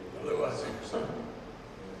interpreter in. Lua.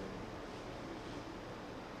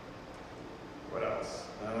 What else?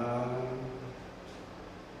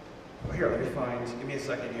 Well, here, let me find. Give me a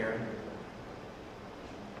second here.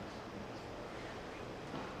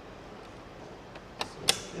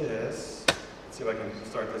 So this. Let's see if I can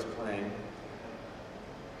start this playing.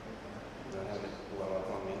 Not have it blow up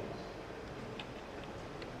on me.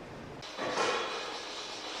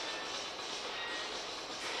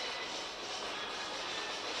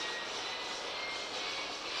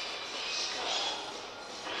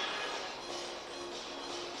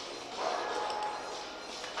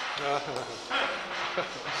 But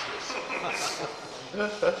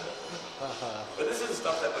this is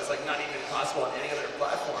stuff that was like not even possible on any other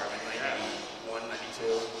platform in 91,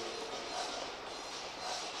 92.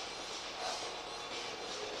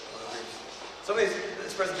 Some of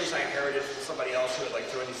this presentation I inherited from somebody else who had like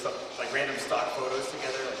thrown these stuff, like random stock photos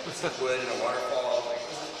together, like with some wood and a waterfall. Like, it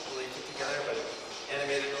doesn't really fit together, but it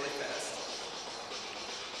animated really fast.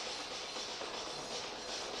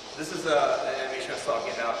 This is an animation I was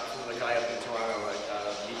talking about from the guy up in Toronto, like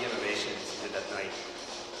Media Innovations, he did that night.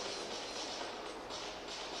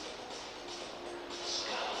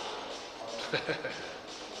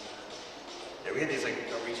 Yeah, we had these like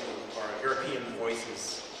Norwegian or European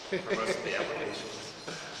voices for most of the applications.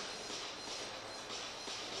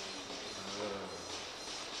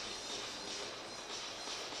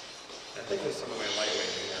 I think there's some of my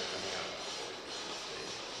lightweight in there coming out.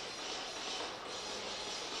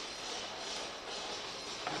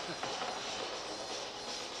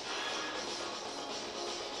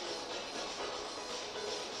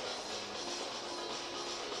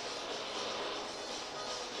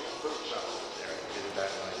 There, I did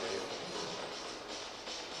that lightweight.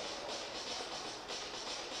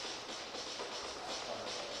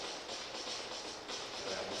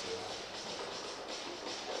 That one too.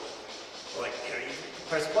 Well, like, you know, you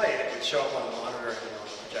press play and it would show up on the monitor, you know, on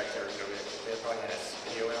the projector. You know, they probably had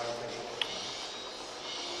video out, I think.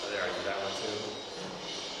 Oh, there, I did that one too.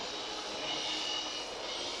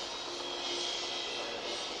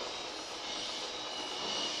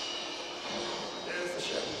 There's the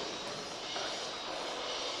ship.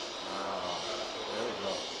 There we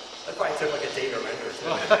go. That probably took like a day to render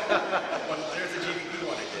too. There's the GBP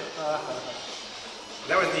one I did.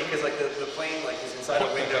 That was neat because like the plane like is inside a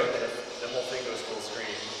window and the whole thing goes full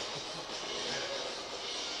screen.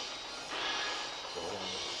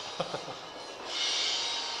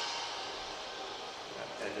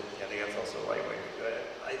 I think that's also lightweight.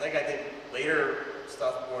 I did later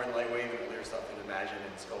stuff more in lightweight and later stuff in Imagine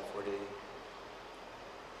and Sculpt 4D.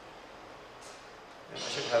 And I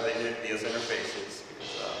should have those interfaces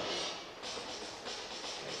because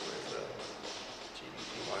where's the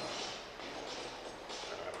GBP one?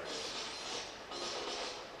 I don't know where it is.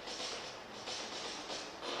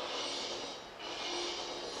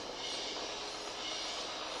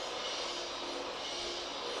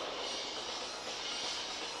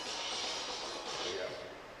 There we go.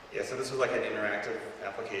 Yeah, so this was like an interactive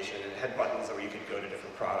application and it had buttons where you could go to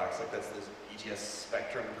different products. Like that's this EGS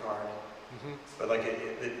Spectrum card. But like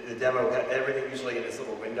the demo had everything usually in this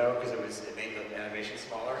little window because it made the animation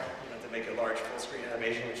smaller. You know, to make a large full screen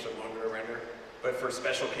animation which took longer to render. But for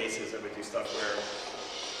special cases, it would do stuff where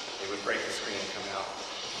it would break the screen and come out.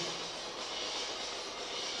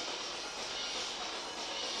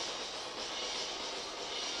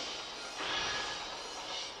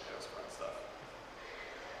 That was fun stuff.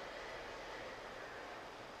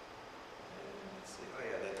 And let's see. Oh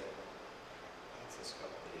yeah, that's a skull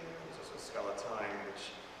here. There's also a skull of time, which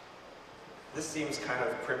this seems kind of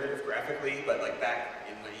primitive graphically, but like back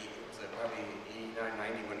in the probably 89,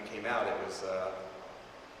 90 when it came out, it was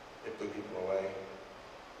it blew people away.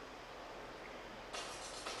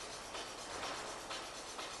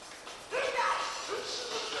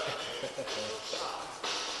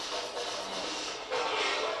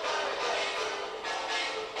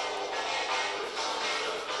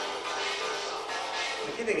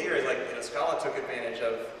 The key thing here is like, you know, Scala took advantage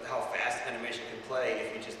of how fast animation can play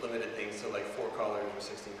if you just limited things to like 4 colors or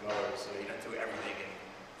 16 colors, so you don't do everything in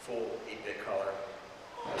full 8-bit color.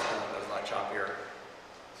 That was a lot choppier.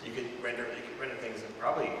 So you could render things in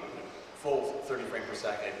probably full 30 frames per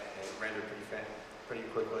second and render pretty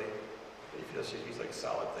quickly. If you just use like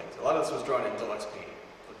solid things. A lot of this was drawn in Deluxe Paint,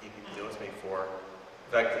 Deluxe Paint 4.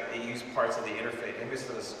 In fact, they used parts of the interface.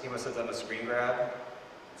 He must have done a screen grab,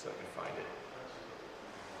 so I can find it.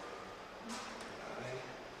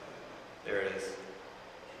 There it is.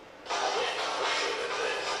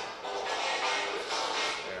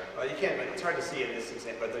 There. Well, you can't, it's hard to see in this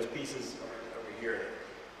example, but there's pieces over here.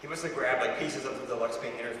 He must have grabbed like pieces of the Deluxe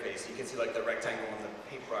Paint interface. You can see like the rectangle on the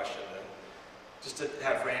paintbrush and just to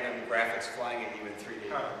have random graphics flying at you in 3D.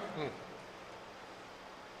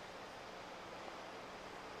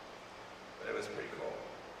 But it was pretty cool.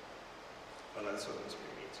 Well, this one was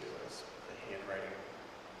pretty neat too, was the handwriting.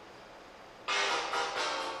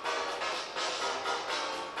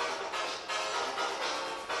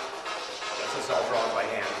 This is all drawn by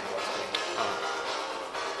hand.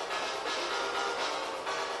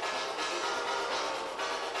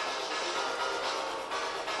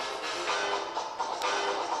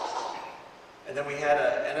 And then we had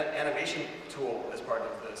an animation tool as part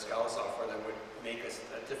of the Scala software that would make us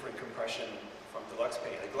a different compression from Deluxe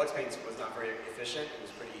Paint. Like Deluxe Paint was not very efficient, it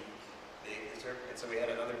was pretty big, and so we had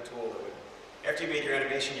another tool that would, after you made your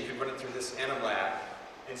animation, you could run it through this Anim Lab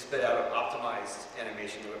and spit out an optimized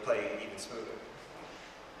animation that would play even smoother.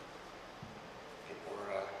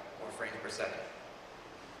 More frames per second.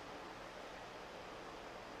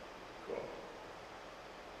 Cool. I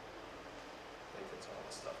think that's all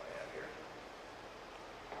the stuff I have here.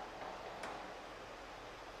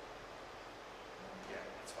 Yeah,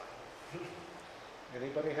 that's fine.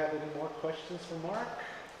 Anybody have any more questions for Mark?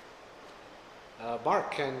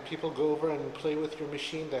 Mark, can people go over and play with your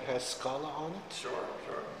machine that has Scala on it? Sure.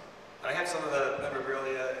 I have some of the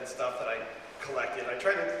memorabilia and stuff that I collected. I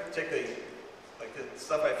try to take the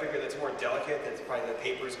stuff I figure that's more delicate, that's probably the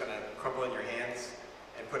paper's going to crumble in your hands,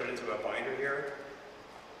 and put it into a binder here.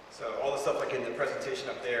 So all the stuff like in the presentation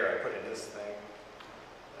up there, I put in this thing.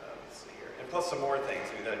 Let's see here. And plus some more things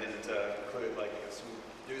that I didn't include, like some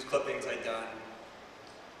news clippings I'd done.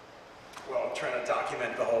 Well, I'm trying to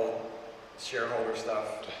document the whole shareholder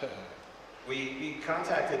stuff. We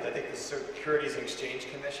contacted, I think, the Securities and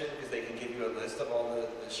Exchange Commission because they can give you a list of all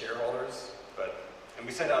the shareholders. And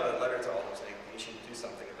we sent out a letter to all of them saying we should do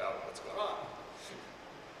something about what's going on.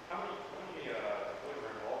 How many employees were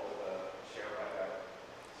involved with a share buyback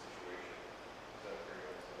situation?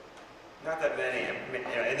 Not that many,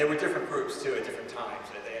 and there were different groups too at different times.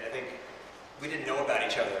 I think we didn't know about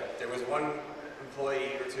each other. There was one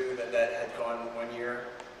employee or two that had gone 1 year,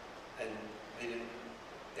 and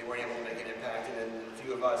they weren't able to make an impact, and then a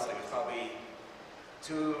few of us, like it was probably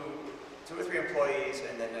two or three employees,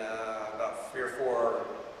 and then about 3 or 4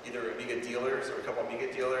 either Amiga dealers or a couple Amiga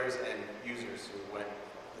dealers and users who went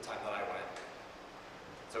the time that I went.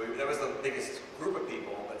 So that was the biggest group of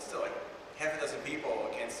people, but still like half a dozen people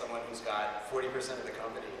against someone who's got 40% of the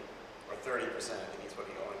company, or 30%, I think is what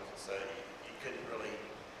he owned. So you couldn't really,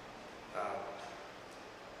 I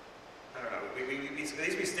don't know, at least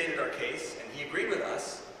we stated our case, and he agreed with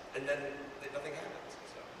us, and then nothing happened.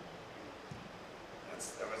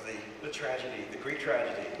 That was the tragedy, the Greek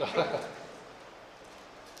tragedy. I have a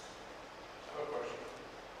question.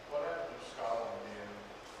 What happened to Scala in the end?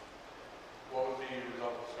 What was the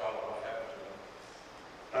result of Scala? What happened to them?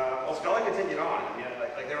 Well, Scala continued on. I mean,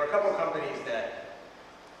 like there were a couple of companies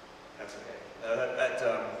that's okay,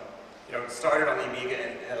 started on the Amiga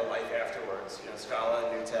and had a life afterwards. Scala,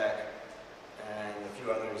 NewTek, and a few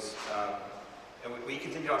others. And we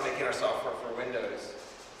continued on making our software for Windows,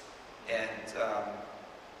 and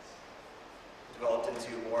developed into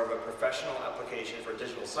more of a professional application for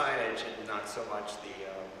digital signage and not so much the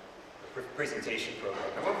presentation program.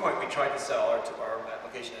 At one point, we tried to sell our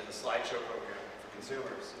application as a slideshow program for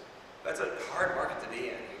consumers. That's a hard market to be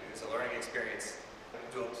in. It's a learning experience.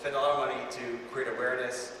 You'll spend a lot of money to create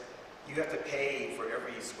awareness. You have to pay for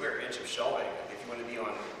every square inch of shelving. Like if you want to be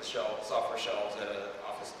on the software shelves at an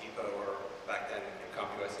Office Depot or back then in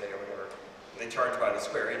CompUSA or whatever, they charge by the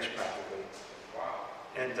square inch practically. Wow.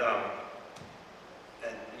 And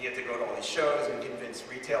you have to go to all these shows and convince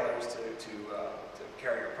retailers to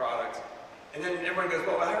carry your product. And then everyone goes,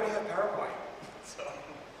 well, I already have PowerPoint. So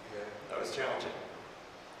that was challenging.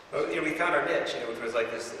 But we found our niche, which was like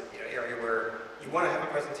this area where you want to have a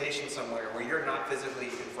presentation somewhere where you're not physically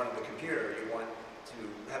in front of the computer. You want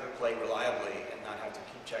to have it play reliably and not have to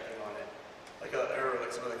keep checking on it. Like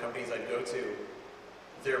some of the companies I'd go to,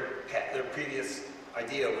 their previous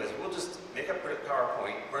idea was, we'll just make up a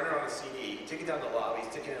PowerPoint, run it on a CD, take it down to the lobby,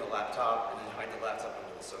 stick it in a laptop, and then hide the laptop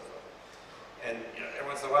under the sofa. And every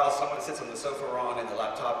once in a while, someone sits on the sofa wrong, and the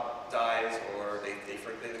laptop dies, or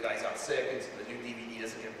the guy's out sick, and so the new DVD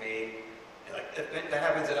doesn't get made. And that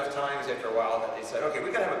happens enough times after a while that they said, okay,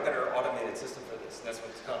 we've got to have a better automated system for this. And that's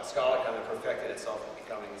what Scala kind of perfected itself in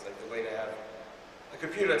becoming. Is like the way to have a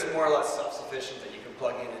computer that's more or less self-sufficient that you can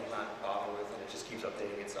plug in and not bother with, and it just keeps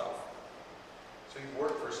updating itself. So you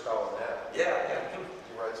work for Scala now? Yeah. Do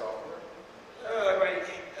you write software? I write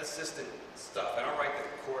assistant stuff. I don't write the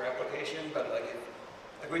core application, but like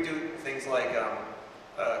we do things like a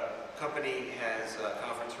company has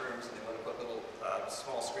conference rooms, and they want to put little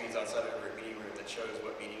small screens outside of every meeting room that shows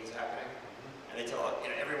what meeting is happening. And they tell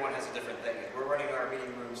everyone has a different thing. If we're running our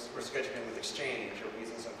meeting rooms, we're scheduling with Exchange, or we're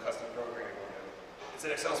using some custom programming, or it's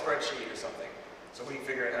an Excel spreadsheet or something. So we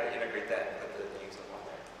figure out how to integrate that and put the names up on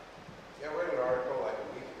there. Yeah, I read an article like a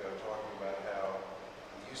week ago talking about how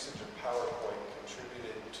the usage of PowerPoint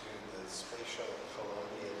contributed to the space shuttle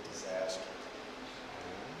Columbia disaster.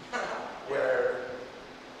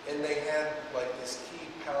 And they had like this key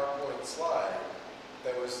PowerPoint slide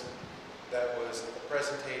that was a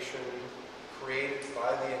presentation, created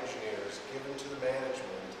by the engineers, given to the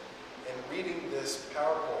management, and reading this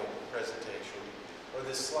PowerPoint presentation or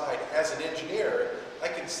this slide, as an engineer, I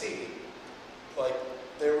can see, like,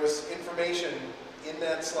 there was information in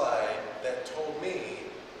that slide that told me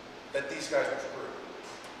that these guys were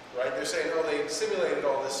screwed, right? They're saying, oh, they simulated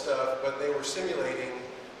all this stuff, but they were simulating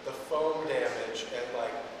the foam damage at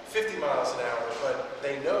like 50 miles an hour, but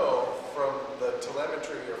they know from the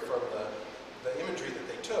telemetry or from the imagery that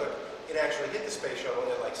they took, it actually hit the space shuttle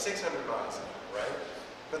at like 600 miles an hour, right?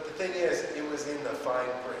 But the thing is, it was in the fine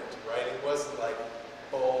print, right? It wasn't like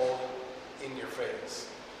bold in your face.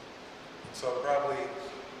 So probably...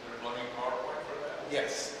 They're blaming PowerPoint for that?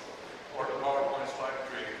 Yes. Or the PowerPoint slide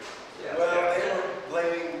creators? Yeah. Well, they were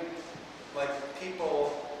blaming, like,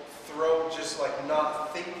 people just like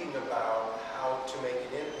not thinking about how to make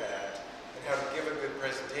an impact and how to give a good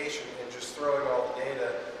presentation and just throwing all the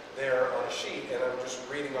data there on a sheet, and I'm just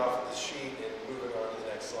reading off of the sheet and moving on to the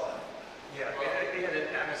next slide. Yeah, we had an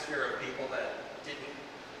atmosphere of people that didn't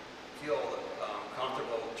feel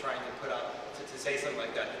comfortable trying to put out, to say something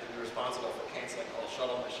like that, to be responsible for canceling the whole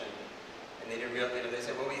shuttle mission. And they didn't realize, they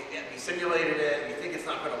said, well, we simulated it, we think it's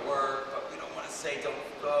not going to work, but we don't want to say don't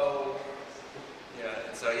go. Yeah,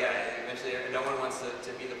 and so yeah, eventually no one wants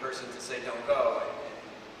to be the person to say don't go, and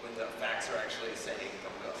when the facts are actually saying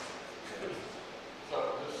don't go. So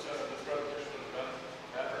this presentation was done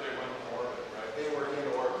after they went in orbit, right? They were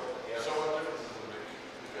in orbit. Yeah. So what difference does it make?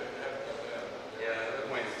 They haven't got that. Yeah, the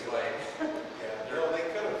point is too late. Yeah. No, they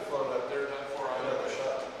could have flown up there They're done for another another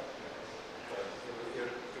shot. But it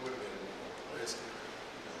would have been risky.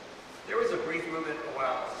 There was a brief movement a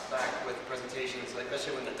while back with presentations, like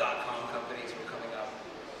especially when the .com companies were coming up,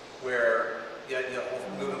 where the whole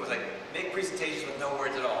movement was like, make presentations with no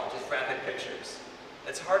words at all, just rapid pictures.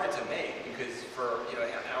 It's harder to make because for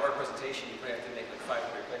an hour presentation, you probably have to make like 500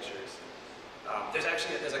 pictures.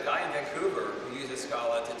 There's a guy in Vancouver who uses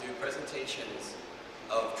Scala to do presentations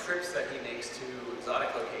of trips that he makes to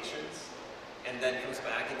exotic locations, and then comes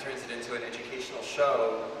back and turns it into an educational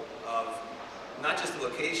show of not just the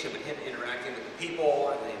location, but him interacting with the people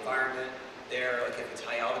and the environment there, like if it's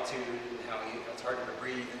high altitude, and how it's harder to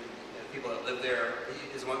breathe, and the people that live there.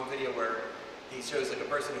 There's one video where he shows like a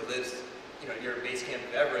person who lives, near base camp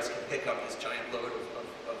of Everest can pick up this giant load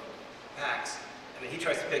of packs, and then he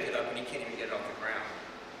tries to pick it up and he can't even get it off the ground.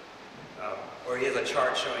 Or he has a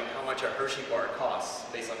chart showing how much a Hershey bar costs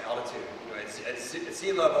based on altitude. At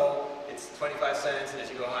sea level, it's 25 cents, and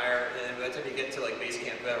as you go higher, and then by the time you get to like base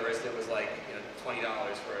camp of Everest, it was like $20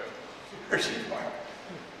 for a Hershey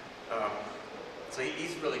bar. So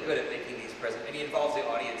he's really good at making these and he involves the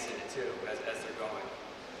audience in it too as they're going.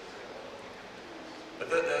 But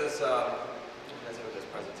those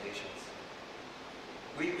presentations,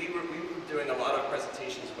 we were doing a lot of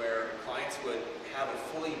presentations where clients would have a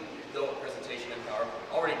fully built presentation in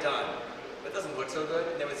PowerPoint, already done, but it doesn't look so good,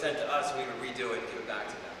 and they would send it to us, and we would redo it and give it back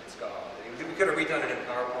to them in Scala. We could have redone it in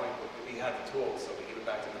PowerPoint, but we had the tools, so we give it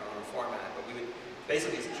back to them in our own format. But we would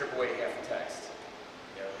basically strip away half the text,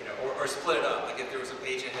 or split it up. Like if there was a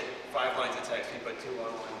page that had 5 lines of text, we put 2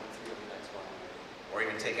 on one, 3 on the next one, or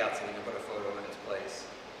even take out something and put a photo in its place.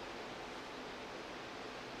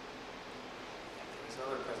 There was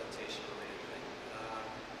another presentation related thing.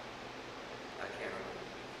 I can't remember.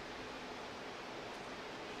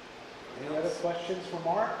 Any other questions for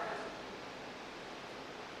Mark?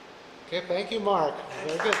 Okay, thank you, Mark.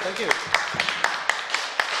 Very good, thank you.